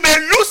that. You may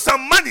lose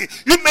some money.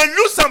 You may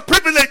lose some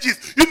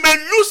privileges. You may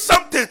lose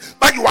something,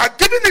 but you are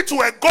giving it to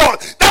a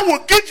God that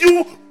will give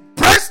you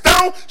pressed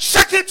down,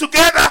 shaking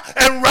together,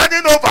 and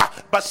running over.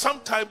 But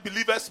sometimes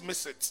believers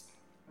miss it.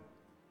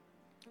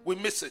 We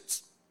miss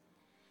it.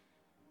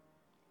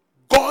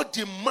 God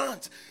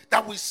demands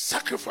that we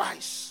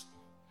sacrifice.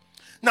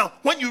 Now,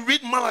 when you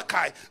read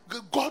Malachi,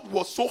 God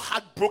was so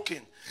heartbroken.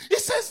 He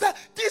says that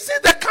this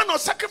is the kind of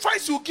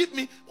sacrifice you give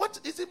me. What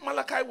is it,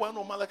 Malachi 1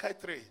 or Malachi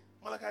 3?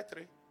 Malachi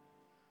 3.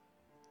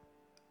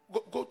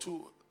 Go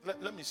to,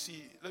 let me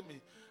see.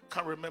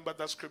 Can't remember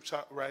that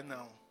scripture right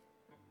now.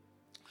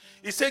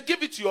 He said,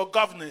 give it to your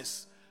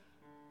governors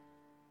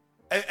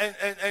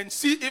and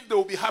see if they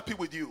will be happy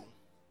with you.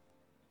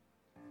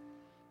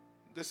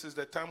 This is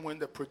the time when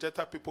the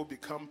projector people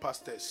become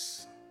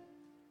pastors.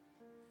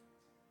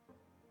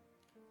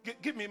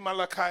 Give me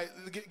Malachi.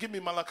 Give me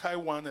Malachi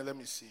 1 and let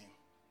me see.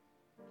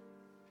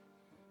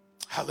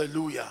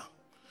 Hallelujah.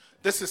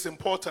 This is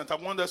important. I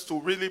want us to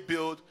really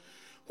build.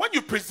 When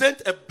you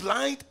present a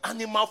blind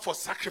animal for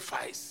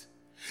sacrifice,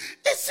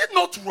 is it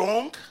not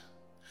wrong?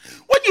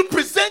 When you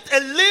present a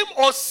lame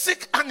or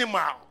sick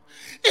animal,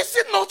 is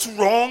it not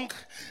wrong?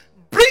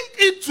 Bring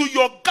it to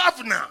your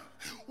governor.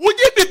 Would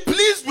he be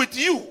pleased with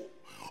you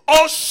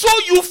or show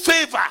you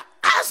favor?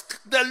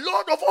 Ask the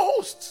Lord of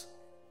hosts.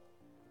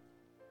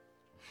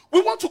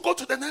 We want to go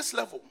to the next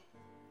level.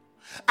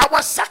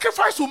 Our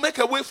sacrifice will make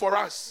a way for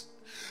us.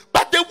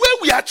 But the way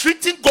we are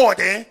treating God,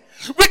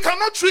 we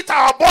cannot treat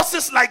our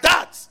bosses like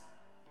that.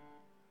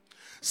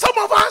 Some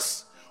of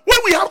us, when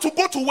we have to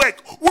go to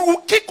work, we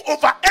will kick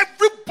over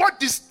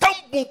everybody,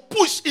 stumble,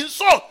 push,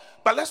 insult.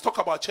 But let's talk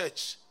about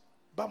church.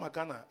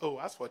 Bamagana. Oh,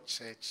 as for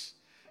church,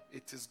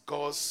 it is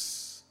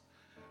God's.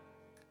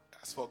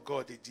 As for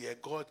God, dear,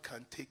 God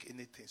can take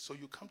anything. So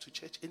you come to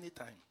church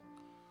anytime.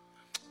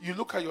 You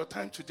look at your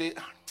time today.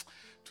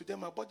 Today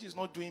my body is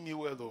not doing me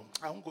well though.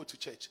 I won't go to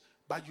church.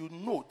 But you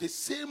know, the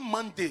same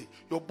Monday,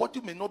 your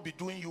body may not be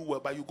doing you well,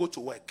 but you go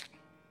to work.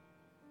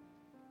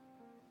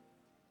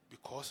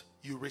 Because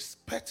you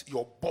respect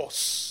your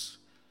boss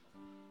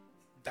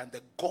than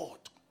the God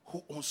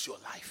who owns your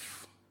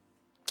life.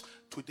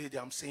 Today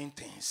I'm saying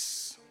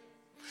things.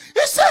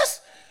 He says,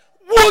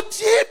 would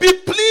he be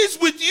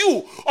pleased with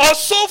you or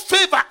show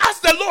favor?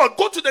 Ask the Lord.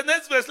 Go to the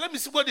next verse. Let me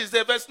see what is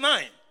there. Verse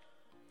 9.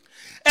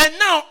 And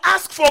now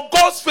ask for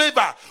God's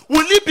favor.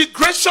 Will he be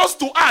gracious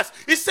to us?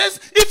 He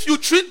says, if you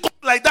treat God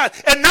like that,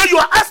 and now you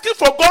are asking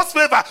for God's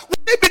favor,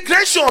 will he be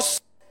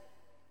gracious?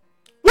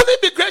 Will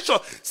he be gracious?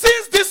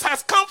 Since this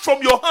has come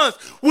from your hands,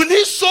 will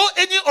he show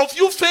any of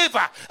you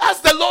favor?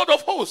 Ask the Lord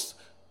of hosts.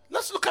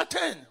 Let's look at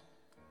 10.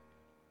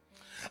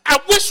 I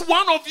wish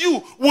one of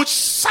you would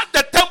shut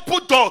the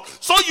temple door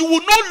so you will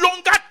no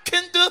longer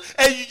kindle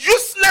a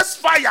useless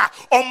fire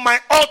on my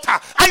altar.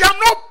 I am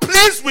not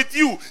pleased with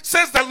you,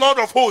 says the Lord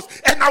of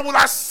hosts, and I will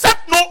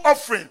accept no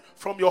offering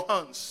from your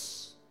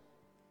hands.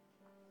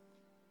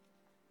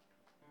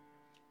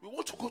 We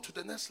want to go to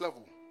the next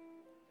level.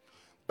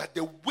 But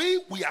the way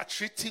we are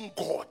treating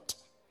God,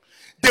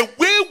 the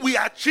way we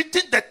are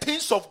treating the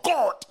things of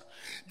God,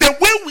 the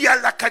way we are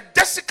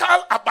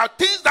lackadaisical about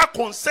things that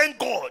concern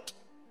God,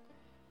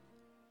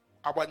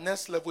 our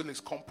next level is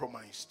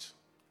compromised,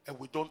 and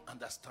we don't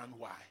understand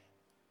why.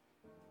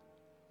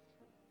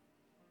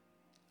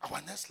 Our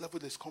next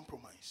level is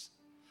compromised.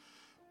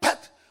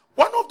 But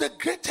one of the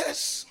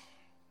greatest,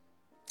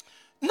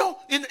 in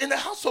the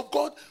house of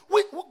God,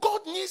 we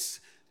need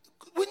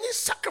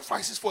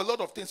sacrifices for a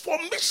lot of things, for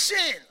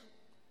mission,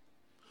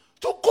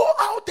 to go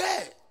out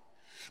there.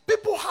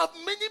 People have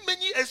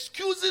many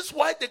excuses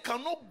why they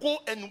cannot go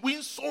and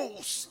win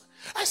souls.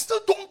 I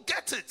still don't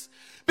get it.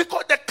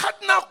 Because the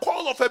cardinal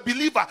call of a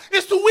believer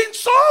is to win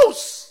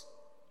souls.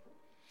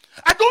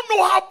 I don't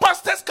know how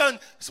pastors can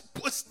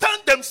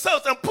stand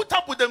themselves and put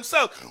up with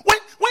themselves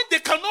when they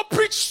cannot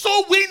preach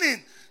soul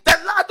winning.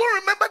 I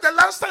don't remember the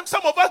last time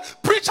some of us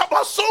preach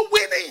about soul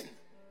winning.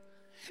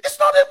 It's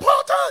not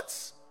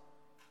important.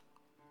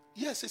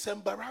 Yes, it's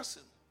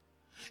embarrassing.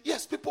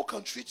 Yes, people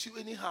can treat you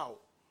anyhow.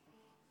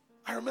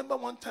 I remember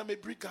one time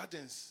at Brick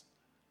Gardens,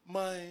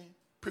 my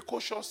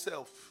precocious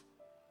self,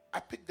 I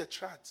picked the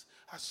chart.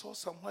 I saw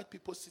some white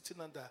people sitting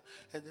under,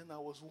 and then I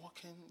was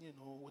walking,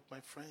 with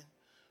my friend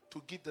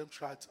to give them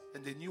chart,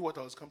 and they knew what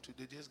I was coming to.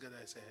 They just got there.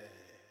 I said, hey.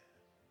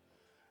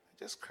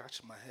 I just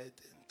scratched my head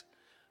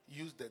and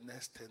used the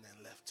next 10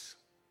 and left.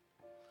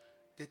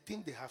 They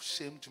think they have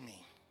shamed me.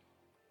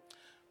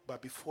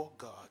 But before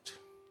God,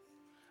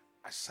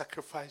 I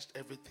sacrificed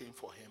everything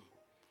for him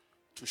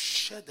to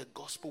share the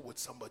gospel with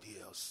somebody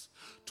else,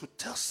 to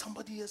tell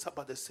somebody else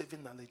about the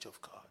saving knowledge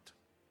of God.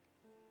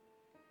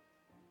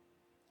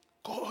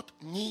 God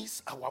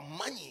needs our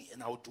money,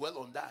 and I'll dwell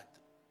on that.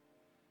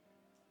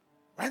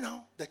 Right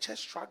now, the church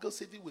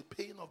struggles even with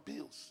paying of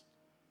bills.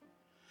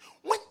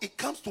 When it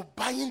comes to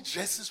buying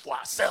dresses for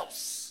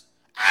ourselves,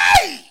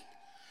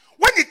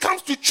 when it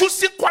comes to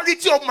choosing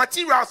quality of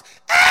materials,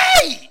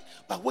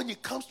 but when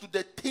it comes to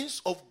the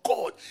things of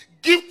God,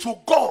 give to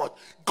God.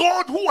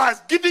 God who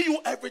has given you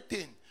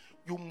everything.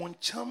 You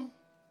muncham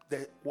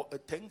the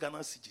 10 Ghana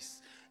cedis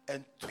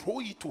and throw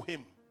it to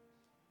him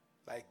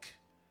like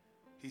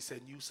he's a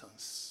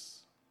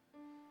nuisance.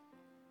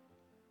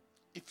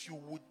 If you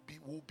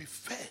will be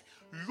fair,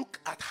 look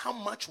at how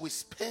much we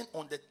spend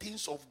on the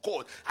things of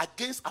God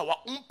against our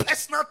own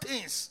personal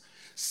things.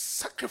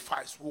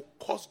 Sacrifice will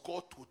cause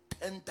God to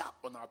tender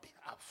on our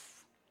behalf.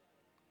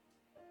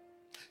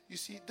 You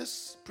see,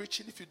 this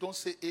preaching, if you don't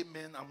say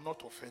amen, I'm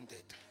not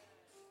offended.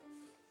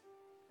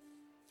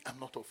 I'm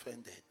not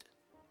offended.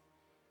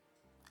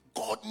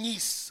 God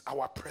needs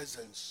our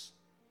presence.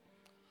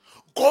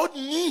 God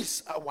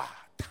needs our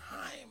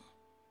time.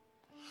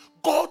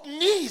 God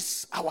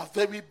needs our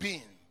very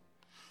being.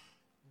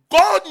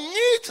 God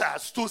needs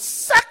us to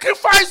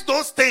sacrifice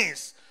those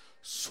things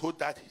so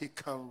that he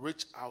can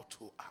reach out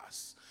to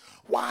us.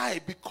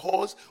 Why?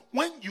 Because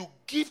when you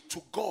give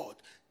to God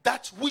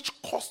that which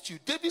cost you,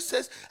 David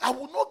says, I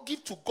will not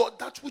give to God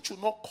that which will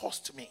not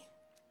cost me.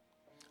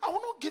 I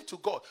will not give to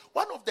God.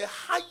 One of the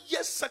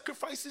highest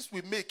sacrifices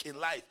we make in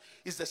life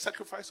is the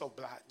sacrifice of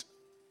blood.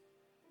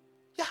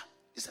 Yeah,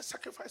 it's a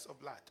sacrifice of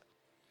blood.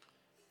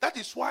 That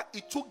is why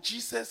it took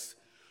Jesus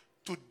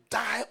to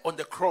die on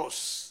the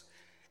cross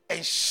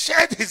and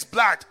shed his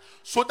blood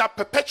so that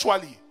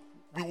perpetually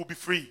we will be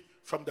free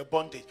from the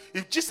bondage.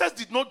 If Jesus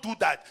did not do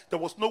that, there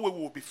was no way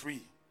we would be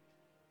free.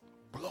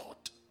 Blood.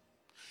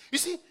 You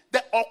see,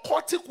 the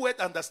occultic word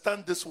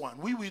understand this one.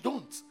 We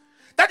don't.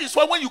 That is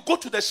why when you go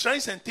to the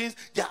shrines and things,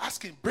 they are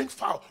asking, bring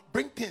fowl,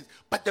 bring things.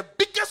 But the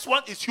biggest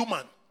one is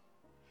human.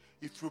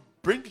 If you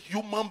bring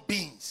human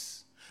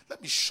beings,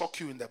 let me shock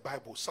you in the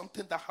Bible,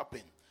 something that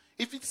happened.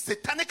 If it's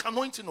satanic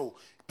anointing,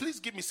 please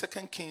give me 2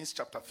 Kings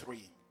chapter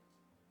 3.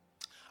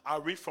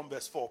 I'll read from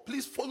verse 4.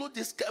 Please follow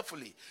this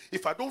carefully.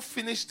 If I don't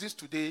finish this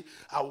today,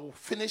 I will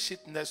finish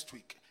it next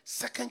week.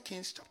 2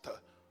 Kings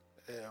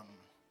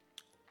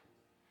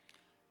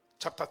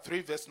chapter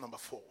 3, verse number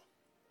 4.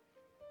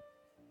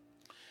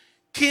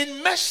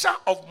 King Mesha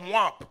of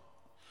Moab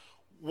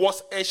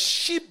was a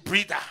sheep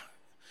breeder.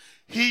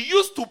 He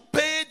used to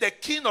pay the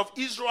king of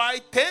Israel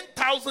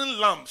 10,000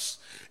 lambs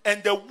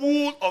and the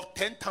wool of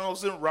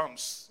 10,000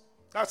 rams.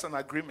 That's an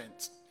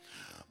agreement.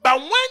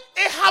 But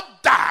when Ahab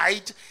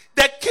died,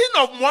 the king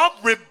of Moab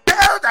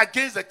rebelled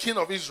against the king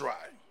of Israel.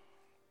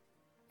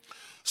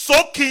 So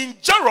King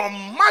Joram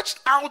marched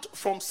out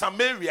from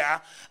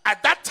Samaria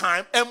at that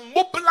time and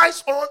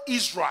mobilized all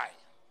Israel.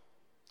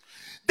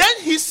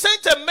 Then he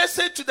sent a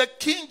message to the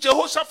king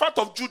Jehoshaphat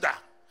of Judah.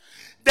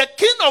 The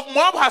king of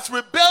Moab has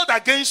rebelled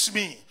against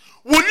me.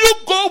 Will you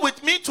go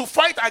with me to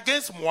fight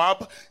against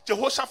Moab?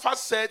 Jehoshaphat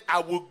said, I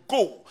will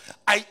go.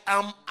 I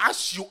am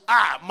as you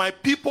are. My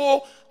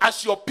people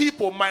as your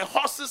people. My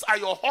horses are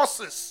your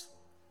horses.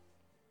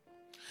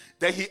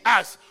 Then he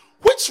asked,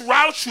 which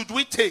route should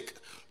we take?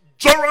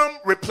 Joram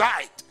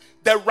replied,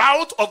 the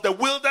route of the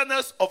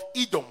wilderness of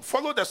Edom.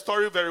 Follow the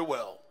story very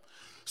well.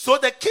 So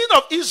the king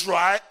of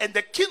Israel and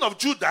the king of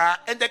Judah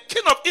and the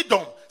king of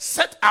Edom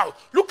set out.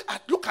 Look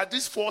at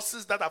these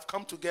forces that have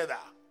come together.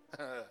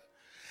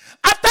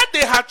 After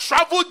they had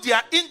traveled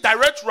their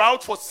indirect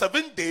route for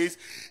 7 days,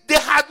 they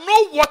had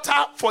no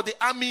water for the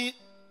army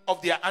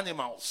of their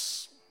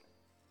animals.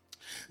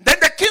 Then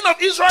the king of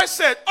Israel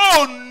said,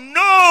 oh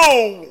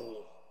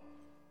no!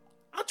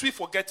 Aren't we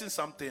forgetting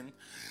something?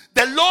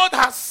 The Lord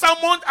has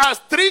summoned us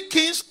 3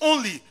 kings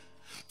only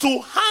to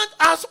hand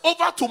us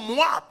over to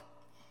Moab.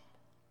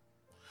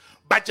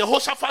 But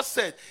Jehoshaphat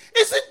said,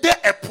 isn't there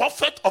a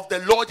prophet of the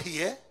Lord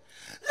here?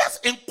 Let's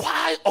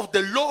inquire of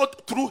the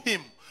Lord through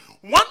him.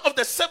 One of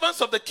the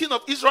servants of the king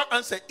of Israel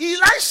answered,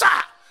 Elisha,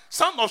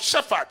 son of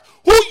Shaphat,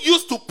 who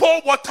used to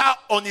pour water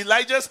on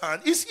Elijah's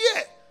hand, is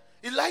here.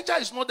 Elijah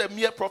is not a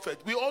mere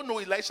prophet. We all know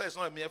Elisha is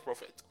not a mere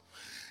prophet.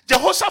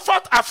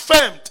 Jehoshaphat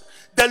affirmed,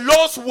 the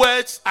Lord's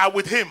words are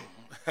with him.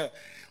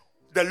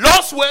 The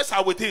Lord's words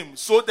are with him.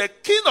 So the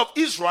king of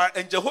Israel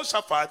and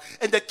Jehoshaphat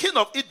and the king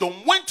of Edom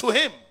went to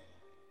him.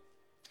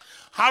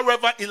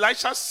 However,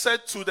 Elisha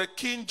said to the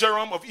king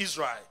Joram of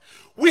Israel,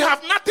 we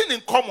have nothing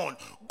in common.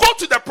 Go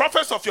to the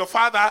prophets of your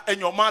father and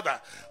your mother.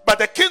 But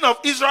the king of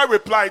Israel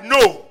replied,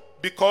 no,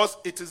 because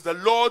it is the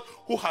Lord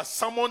who has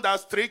summoned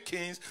us 3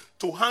 kings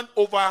to hand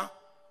over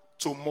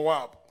to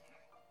Moab.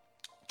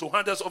 To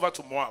hand us over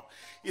to Moab.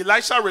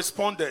 Elisha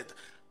responded,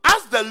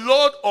 as the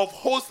Lord of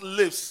hosts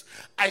lives,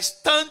 I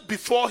stand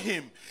before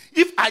him.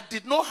 If I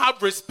did not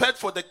have respect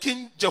for the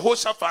king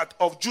Jehoshaphat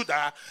of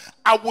Judah,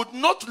 I would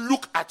not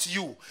look at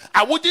you.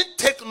 I wouldn't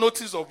take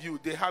notice of you.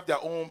 They have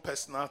their own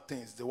personal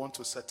things they want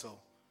to settle.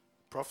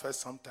 Prophets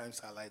sometimes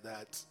are like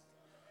that.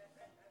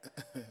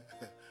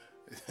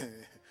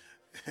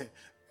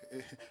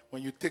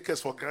 When you take us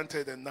for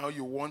granted and now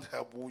you want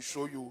help, we'll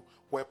show you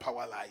where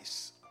power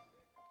lies.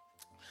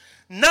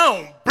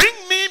 Now, bring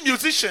me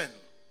musician.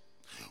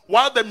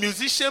 While the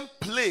musician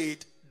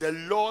played, the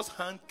Lord's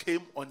hand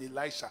came on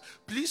Elisha.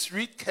 Please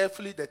read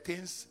carefully the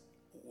things.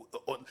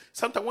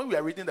 Sometimes when we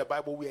are reading the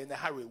Bible, we are in a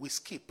hurry. We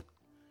skip.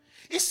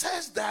 It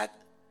says that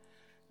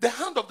the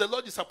hand of the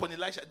Lord is upon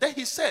Elisha. Then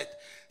he said,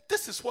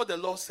 this is what the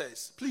Lord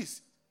says.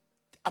 Please,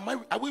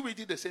 are we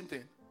reading the same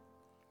thing?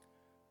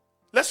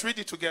 Let's read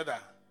it together.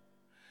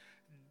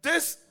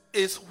 This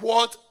is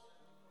what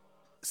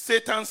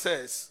Satan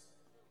says.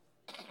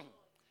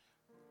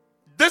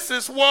 This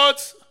is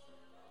what...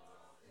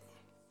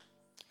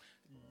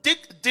 Dig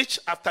ditch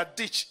after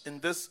ditch in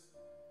this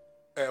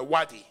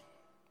wadi.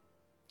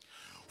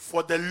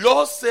 For the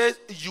Lord says,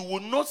 you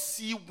will not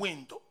see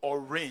wind or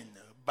rain,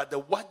 but the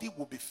wadi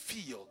will be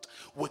filled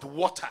with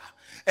water,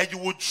 and you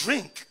will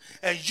drink,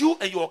 and you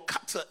and your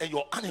cattle and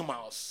your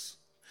animals.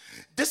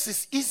 This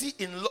is easy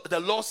in the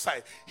Lord's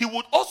sight. He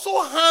would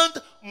also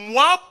hand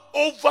Moab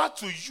over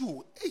to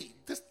you. Hey,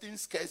 this thing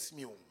scares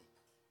me.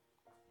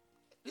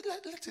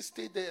 Let it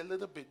stay there a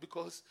little bit,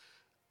 because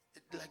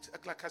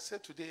like I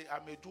said today,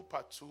 I may do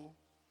part 2.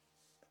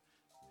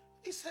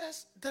 He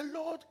says, the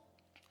Lord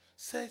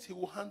said he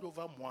will hand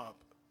over Moab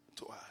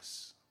to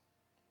us.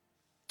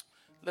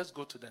 Let's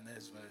go to the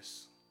next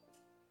verse.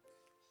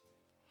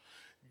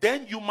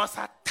 Then you must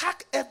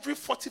attack every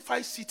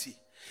fortified city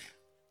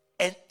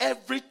and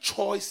every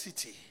choice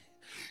city.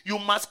 You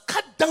must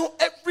cut down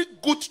every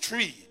good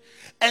tree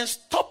and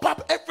stop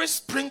up every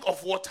spring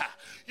of water.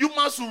 You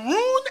must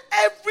ruin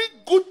every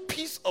good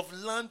piece of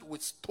land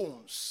with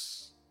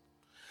stones.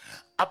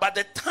 About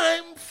the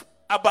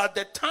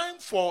time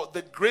for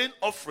the grain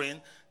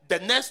offering, the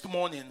next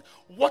morning,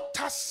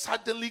 water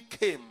suddenly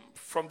came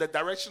from the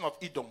direction of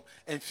Edom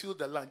and filled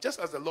the land, just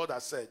as the Lord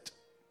has said.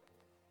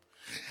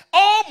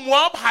 All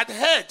Moab had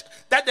heard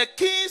that the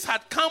kings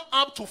had come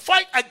up to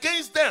fight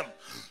against them.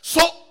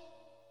 So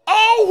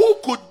all who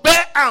could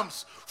bear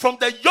arms, from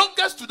the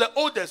youngest to the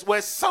oldest,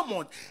 were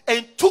summoned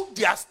and took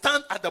their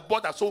stand at the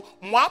border. So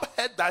Moab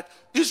heard that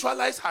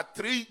Israelites had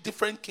 3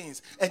 different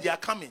kings and they are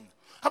coming.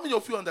 How many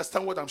of you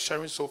understand what I'm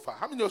sharing so far?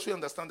 How many of you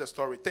understand the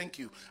story? Thank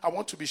you. I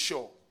want to be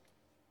sure.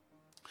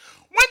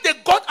 When they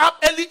got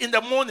up early in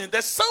the morning,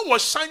 the sun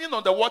was shining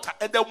on the water,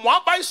 and the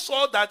Moabites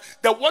saw that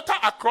the water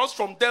across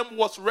from them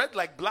was red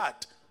like blood.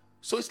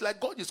 So it's like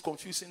God is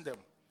confusing them.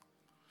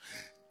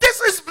 This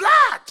is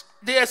blood,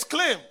 they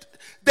exclaimed.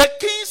 The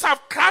kings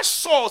have crushed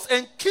swords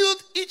and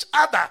killed each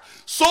other,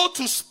 so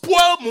to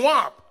spoil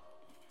Moab.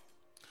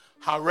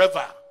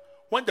 However,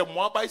 when the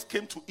Moabites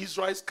came to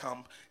Israel's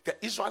camp, the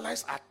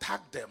Israelites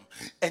attacked them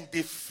and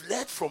they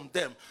fled from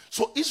them.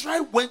 So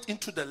Israel went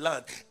into the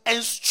land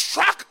and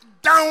struck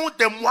down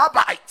the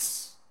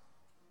Moabites.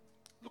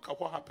 Look at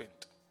what happened.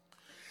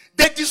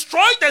 They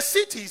destroyed the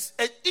cities,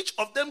 and each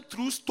of them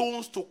threw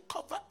stones to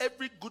cover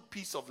every good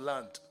piece of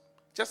land,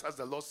 just as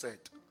the Lord said.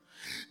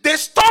 They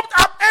stopped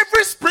up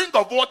every spring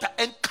of water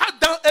and cut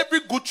down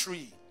every good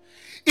tree.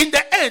 In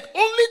the end,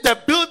 only the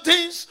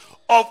buildings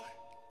of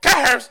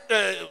Kahers,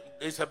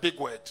 it's a big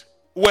word,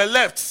 were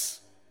left.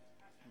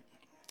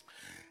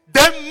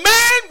 The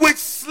men with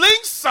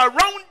slings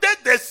surrounded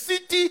the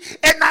city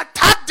and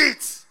attacked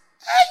it.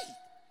 Hey!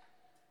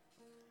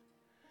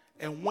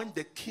 And when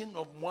the king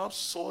of Moab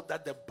saw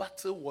that the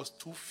battle was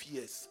too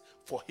fierce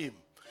for him,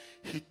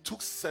 he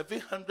took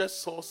 700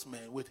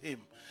 swordsmen with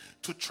him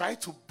to try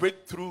to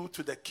break through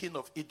to the king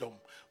of Edom,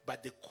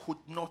 but they could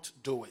not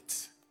do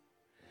it.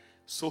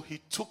 So he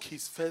took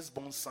his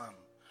firstborn son,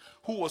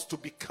 who was to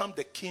become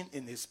the king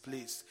in his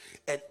place,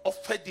 and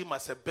offered him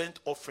as a burnt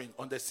offering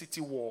on the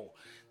city wall.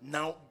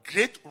 Now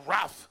great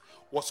wrath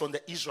was on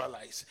the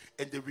Israelites,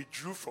 and they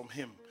withdrew from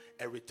him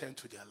and returned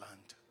to their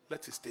land.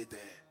 Let it stay there.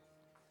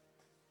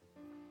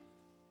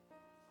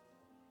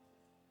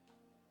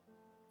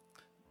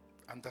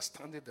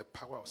 Understanding the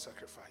power of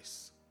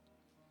sacrifice.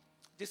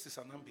 This is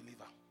an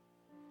unbeliever.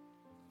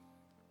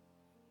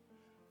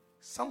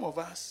 Some of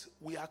us,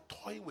 we are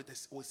toying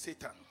with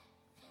Satan.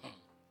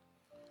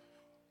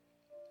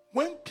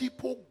 When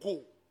people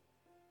go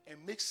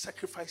and make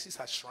sacrifices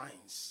at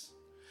shrines,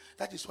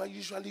 that is why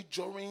usually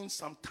during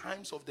some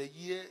times of the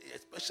year,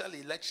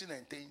 especially election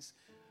and things,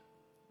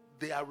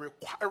 they are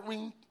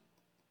requiring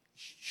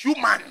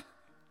human.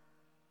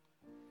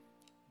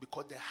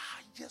 Because the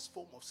highest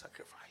form of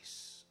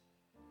sacrifice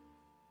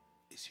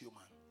is human.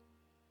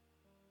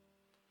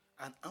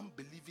 An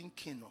unbelieving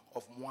king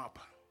of Moab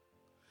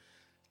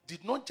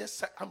did not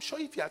just, I'm sure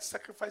if he had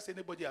sacrificed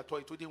anybody at all,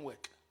 it wouldn't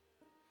work.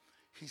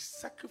 He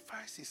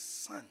sacrificed his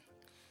son,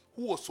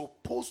 who was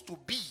supposed to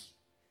be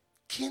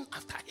king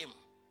after him.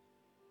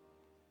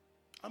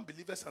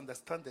 Unbelievers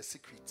understand the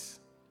secrets.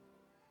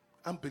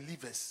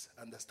 Unbelievers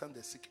understand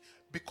the secret.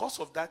 Because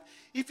of that,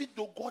 even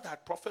though God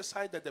had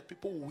prophesied that the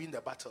people will win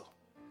the battle,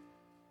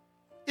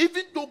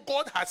 even though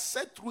God had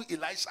said through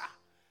Elisha,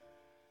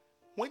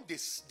 when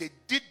they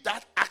did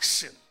that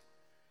action,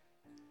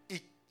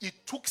 it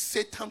took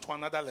Satan to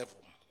another level.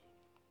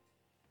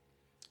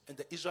 And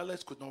the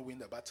Israelites could not win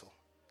the battle.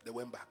 They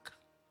went back.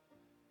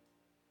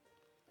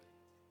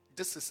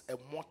 This is a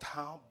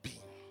mortal being.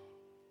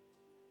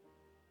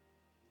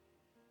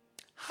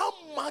 How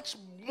much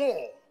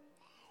more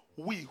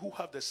we who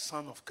have the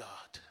Son of God,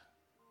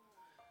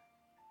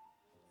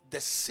 the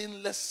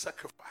sinless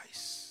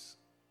sacrifice,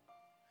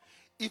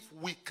 if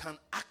we can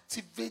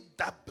activate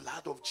that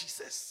blood of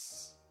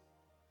Jesus.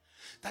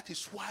 That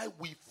is why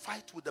we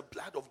fight with the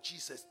blood of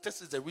Jesus.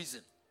 This is the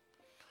reason.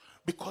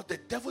 Because the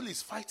devil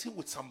is fighting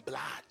with some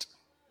blood.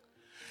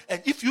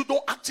 And if you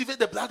don't activate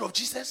the blood of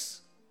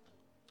Jesus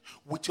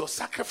with your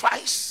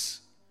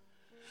sacrifice,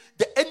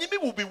 the enemy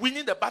will be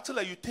winning the battle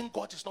and you think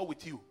God is not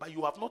with you. But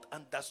you have not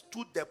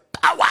understood the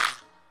power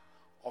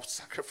of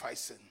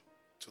sacrificing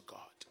to God.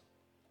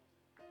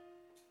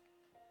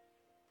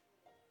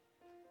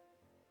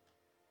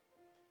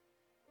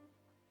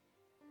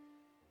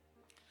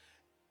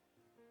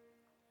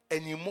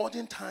 And in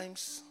modern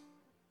times,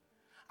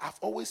 I've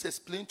always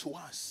explained to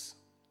us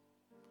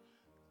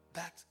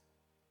that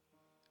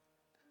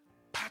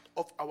part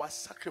of our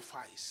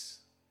sacrifice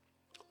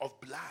of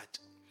blood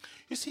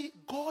You see,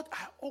 God,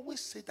 I always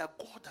say that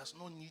God does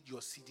not need your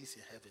CDs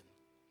in heaven.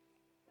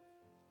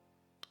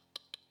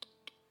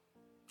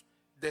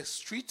 The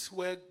street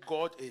where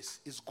God is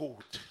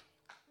gold.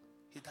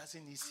 He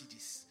doesn't need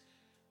CDs.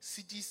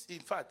 CDs,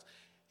 in fact,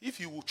 if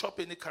you will chop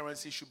any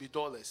currency, it should be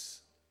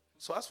dollars.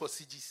 So as for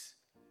CDs,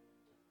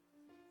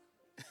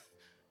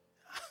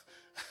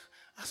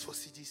 as for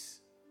CDs,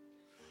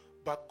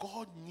 but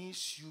God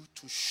needs you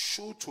to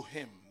show to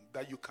him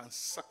that you can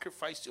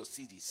sacrifice your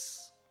CDs.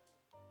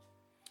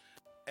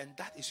 And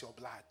that is your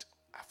blood.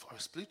 I've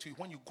explained to you,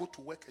 when you go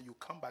to work and you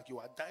come back, you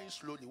are dying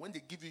slowly. When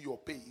they give you your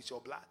pay, it's your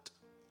blood.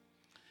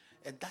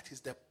 And that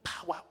is the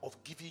power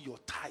of giving your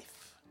tithe.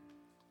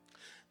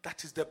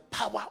 That is the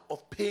power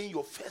of paying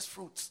your first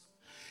fruits.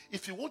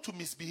 If you want to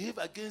misbehave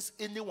against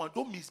anyone,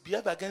 don't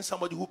misbehave against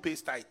somebody who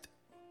pays tithe.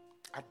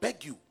 I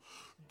beg you.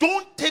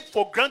 Don't take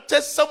for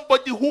granted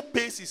somebody who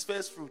pays his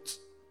first fruits.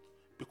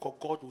 Because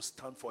God will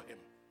stand for him.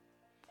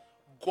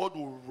 God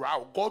will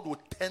row. God will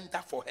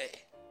tender for her.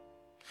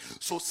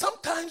 So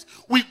sometimes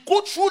we go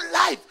through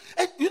life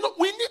and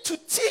we need to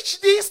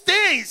teach these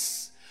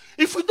things.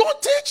 If we don't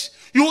teach,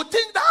 you will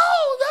think, no,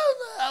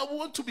 I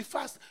want to be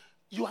fast.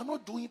 You are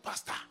not doing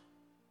pastor.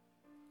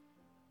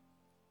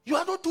 You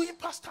are not doing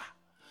pastor.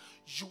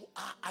 You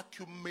are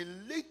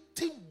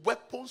accumulating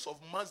weapons of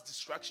mass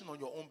destruction on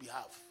your own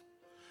behalf.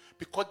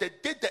 Because the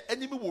day the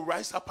enemy will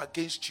rise up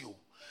against you,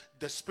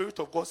 the Spirit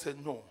of God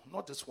said, no,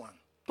 not this one.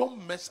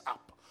 Don't mess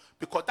up.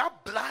 Because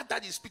that blood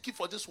that is speaking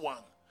for this one,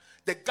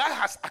 the guy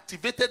has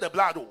activated the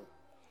blood. Oh.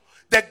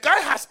 The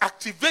guy has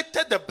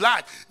activated the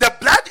blood. The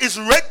blood is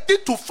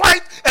ready to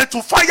fight and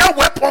to fire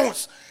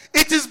weapons.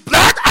 It is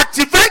blood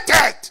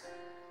activated.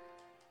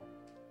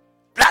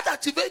 Blood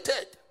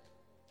activated.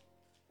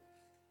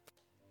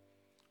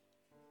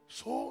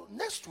 So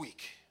next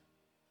week,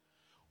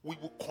 we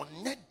will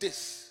connect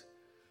this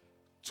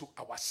to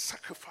our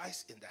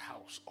sacrifice in the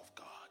house of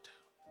God.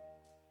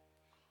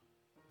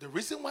 The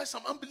reason why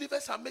some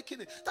unbelievers are making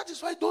it, that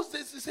is why those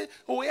days they say,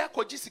 oh, yeah,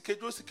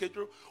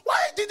 Sikedro.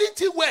 Why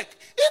didn't it work?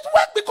 It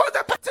worked because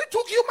the person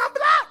took human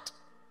blood.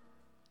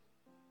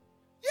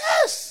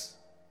 Yes.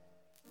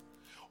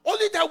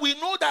 Only that we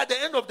know that at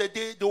the end of the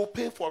day, they will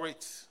pay for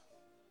it.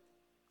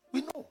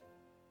 We know.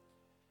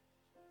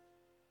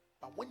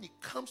 But when it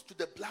comes to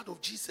the blood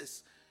of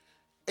Jesus,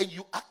 and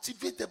you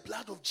activate the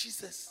blood of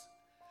Jesus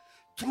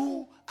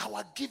through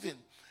our giving,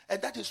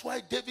 and that is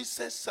why David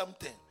says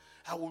something.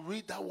 I will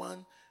read that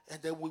one, and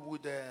then we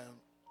would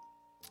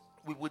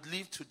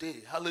leave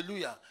today.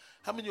 Hallelujah.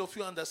 How many of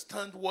you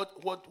understand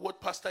what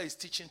Pastor is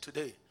teaching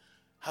today?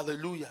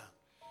 Hallelujah.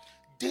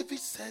 David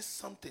says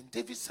something.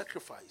 David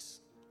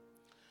sacrificed.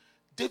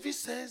 David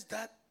says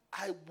that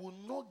I will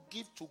not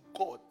give to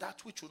God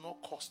that which will not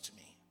cost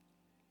me.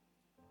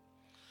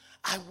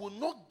 I will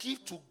not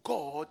give to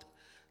God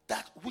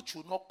that which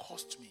will not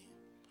cost me.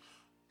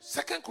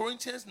 2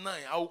 Corinthians 9,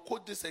 I will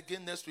quote this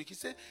again next week. He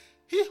said,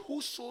 he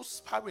who sows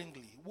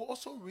sparingly will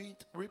also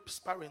reap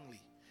sparingly.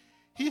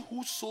 He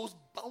who sows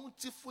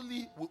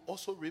bountifully will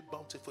also reap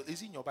bountifully.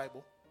 Is it in your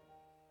Bible?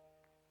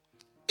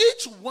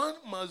 Each one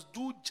must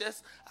do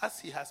just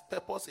as he has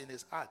purpose in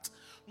his heart,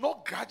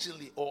 not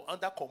gradually or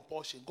under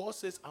compulsion. God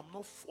says, I'm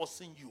not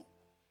forcing you.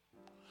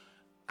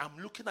 I'm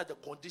looking at the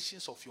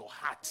conditions of your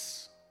heart.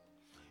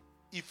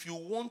 If you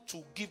want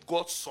to give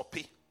God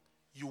soppy,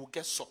 you will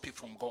get soppy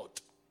from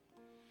God.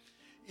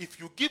 If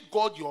you give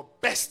God your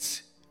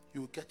best,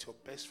 you will get your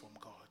best from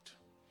God.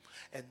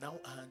 And now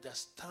I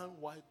understand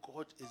why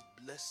God is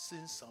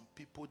blessing some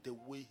people the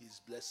way he's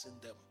blessing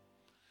them.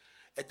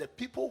 And the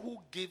people who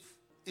give,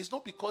 it's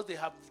not because they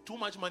have too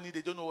much money,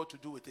 they don't know what to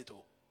do with it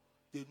all.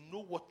 They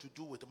know what to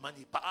do with the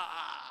money.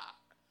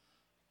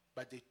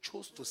 But they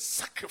chose to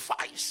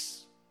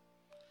sacrifice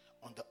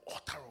on the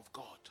altar of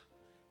God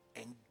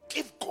and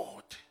give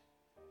God.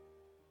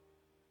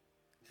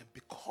 And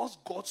because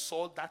God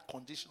saw that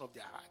condition of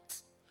their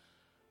hearts,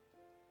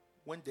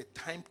 when the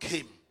time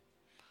came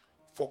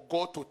for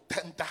God to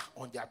tender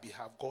on their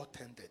behalf, God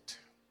tendered.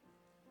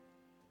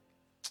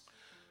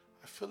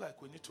 I feel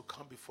like we need to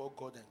come before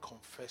God and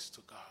confess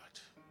to God.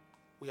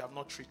 We have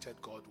not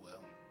treated God well.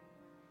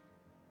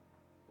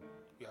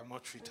 We have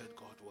not treated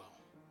God well.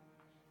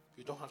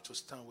 You don't have to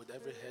stand with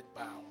every head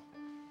bow.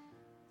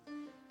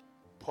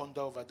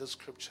 Ponder over this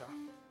scripture.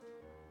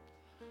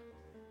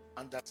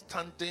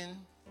 Understanding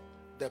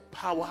the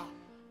power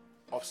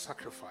of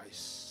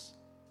sacrifice.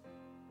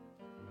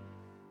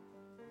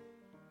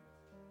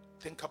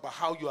 Think about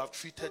how you have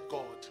treated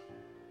God.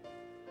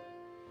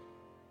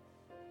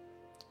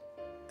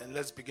 And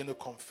let's begin to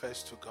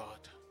confess to God.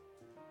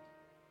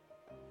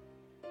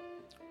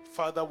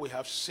 Father, we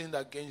have sinned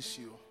against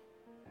you.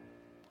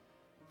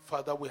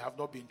 Father, we have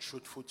not been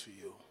truthful to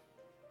you.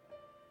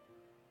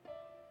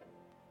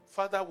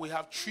 Father, we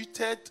have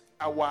treated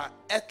our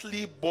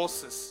earthly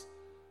bosses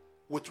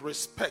with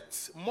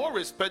respect, more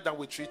respect than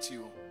we treat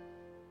you.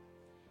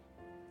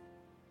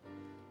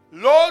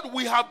 Lord,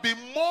 we have been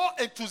more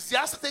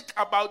enthusiastic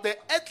about the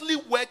earthly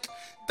work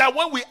that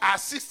when we are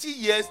 60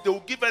 years, they will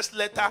give us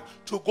letter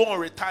to go on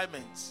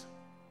retirement.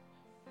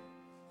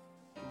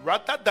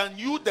 rather than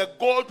you, the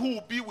God who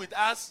will be with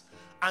us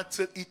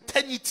until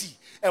eternity.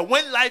 And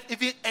when life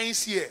even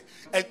ends here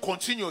and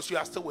continues, you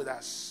are still with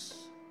us.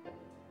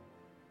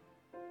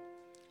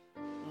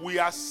 We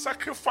are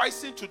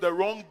sacrificing to the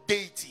wrong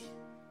deity.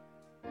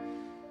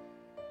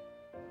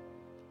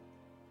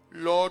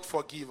 Lord,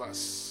 forgive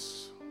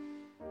us.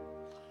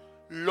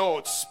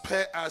 Lord,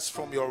 spare us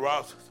from your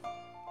wrath.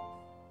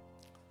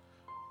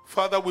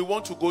 Father, we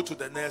want to go to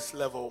the next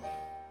level.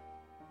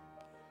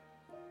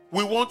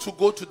 We want to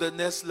go to the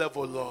next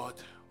level, Lord.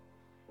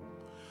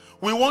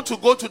 We want to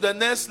go to the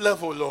next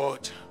level,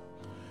 Lord.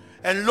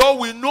 And Lord,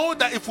 we know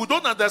that if we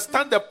don't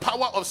understand the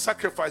power of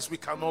sacrifice, we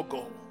cannot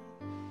go.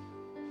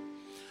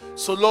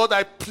 So Lord,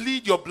 I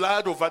plead your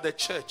blood over the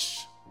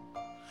church.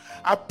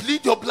 I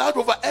plead your blood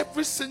over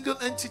every single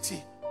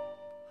entity.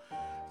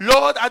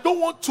 Lord, I don't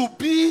want to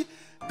be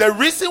the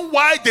reason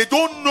why they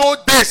don't know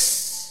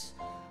this.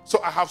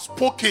 So I have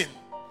spoken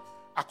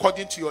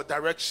according to your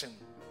direction.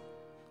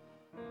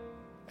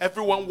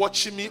 Everyone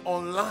watching me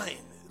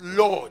online,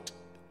 Lord,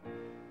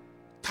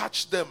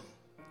 touch them.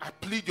 I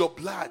plead your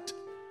blood.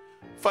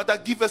 Father,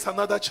 give us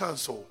another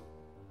chance. Oh,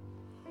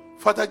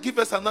 Father, give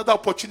us another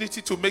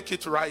opportunity to make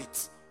it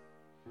right.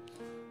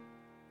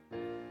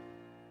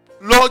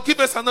 Lord, give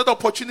us another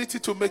opportunity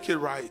to make it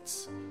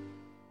right.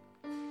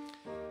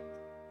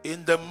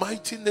 In the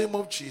mighty name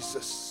of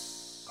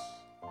Jesus,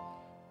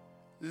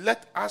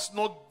 let us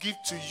not give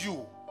to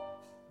you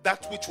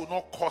that which will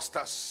not cost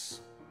us.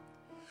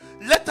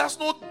 Let us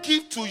not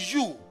give to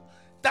you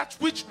that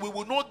which we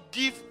will not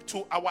give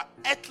to our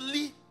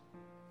earthly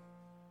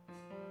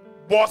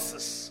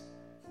bosses.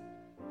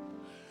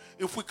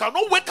 If we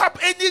cannot wake up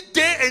any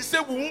day and say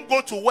we won't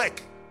go to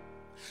work,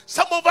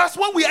 some of us,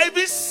 when we are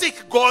even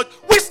sick, God,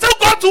 we still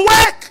go to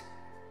work.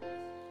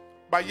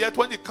 But yet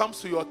when it comes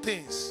to your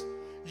things,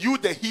 you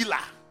the healer,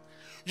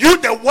 you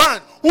the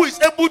one who is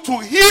able to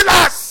heal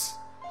us,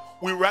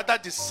 we rather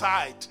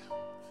decide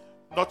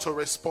not to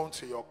respond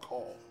to your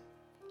call.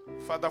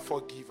 Father,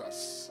 forgive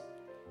us.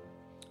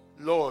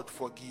 Lord,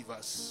 forgive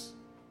us.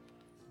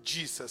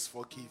 Jesus,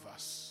 forgive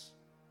us.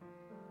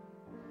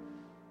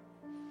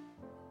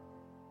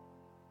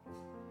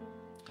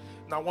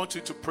 Now I want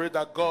you to pray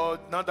that God,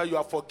 now that you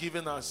have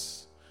forgiven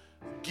us,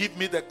 give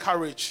me the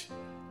courage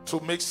to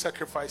make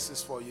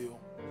sacrifices for you.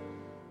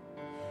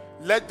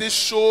 Let this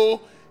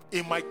show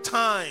in my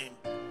time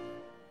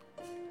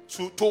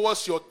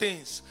towards your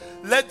things.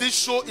 Let this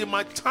show in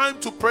my time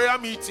to prayer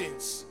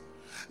meetings.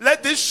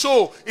 Let this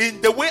show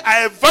in the way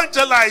I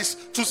evangelize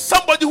to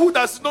somebody who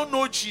does not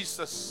know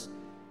Jesus.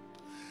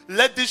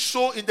 Let this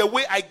show in the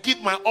way I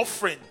give my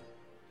offering.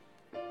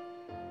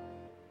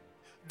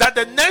 That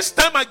the next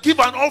time I give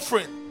an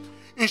offering,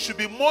 it should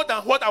be more than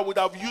what I would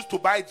have used to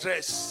buy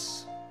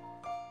dress.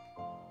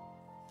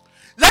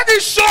 Let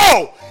it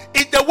show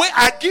in the way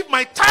I give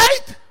my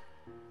tithe.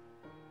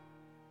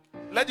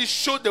 Let it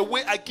show the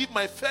way I give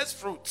my first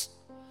fruits.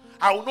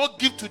 I will not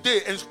give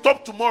today and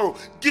stop tomorrow.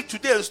 Give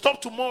today and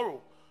stop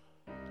tomorrow.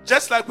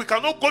 Just like we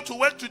cannot go to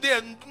work today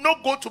and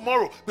not go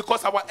tomorrow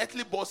because our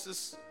earthly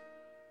bosses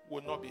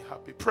will not be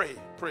happy. Pray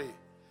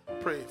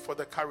for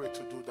the courage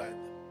to do that.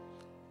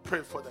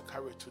 Pray for the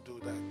courage to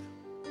do that.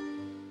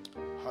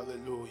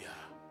 Hallelujah.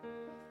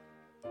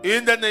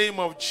 In the name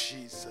of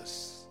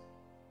Jesus.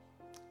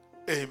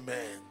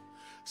 Amen.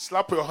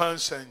 Slap your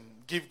hands and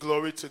give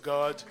glory to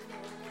God.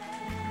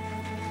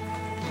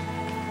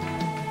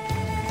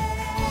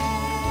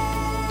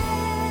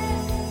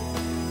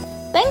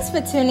 Thanks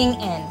for tuning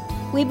in.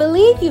 We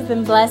believe you've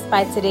been blessed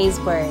by today's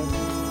word.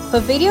 For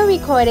video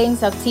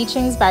recordings of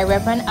teachings by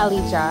Reverend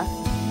Elijah,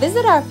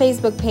 visit our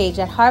Facebook page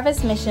at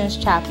Harvest Missions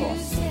Chapel.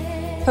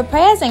 For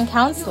prayers and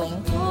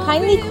counseling,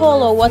 kindly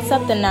call or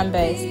WhatsApp the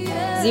numbers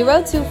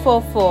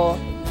 0244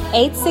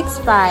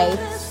 865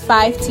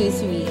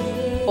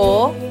 523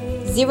 or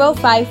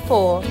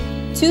 054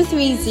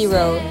 230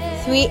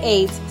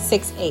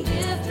 3868.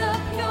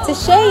 To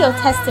share your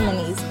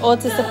testimonies or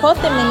to support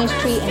the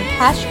ministry in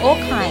cash or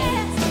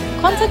kind,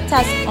 contact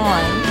us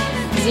on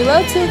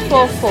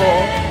 0244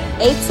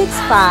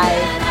 865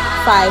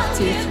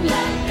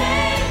 523.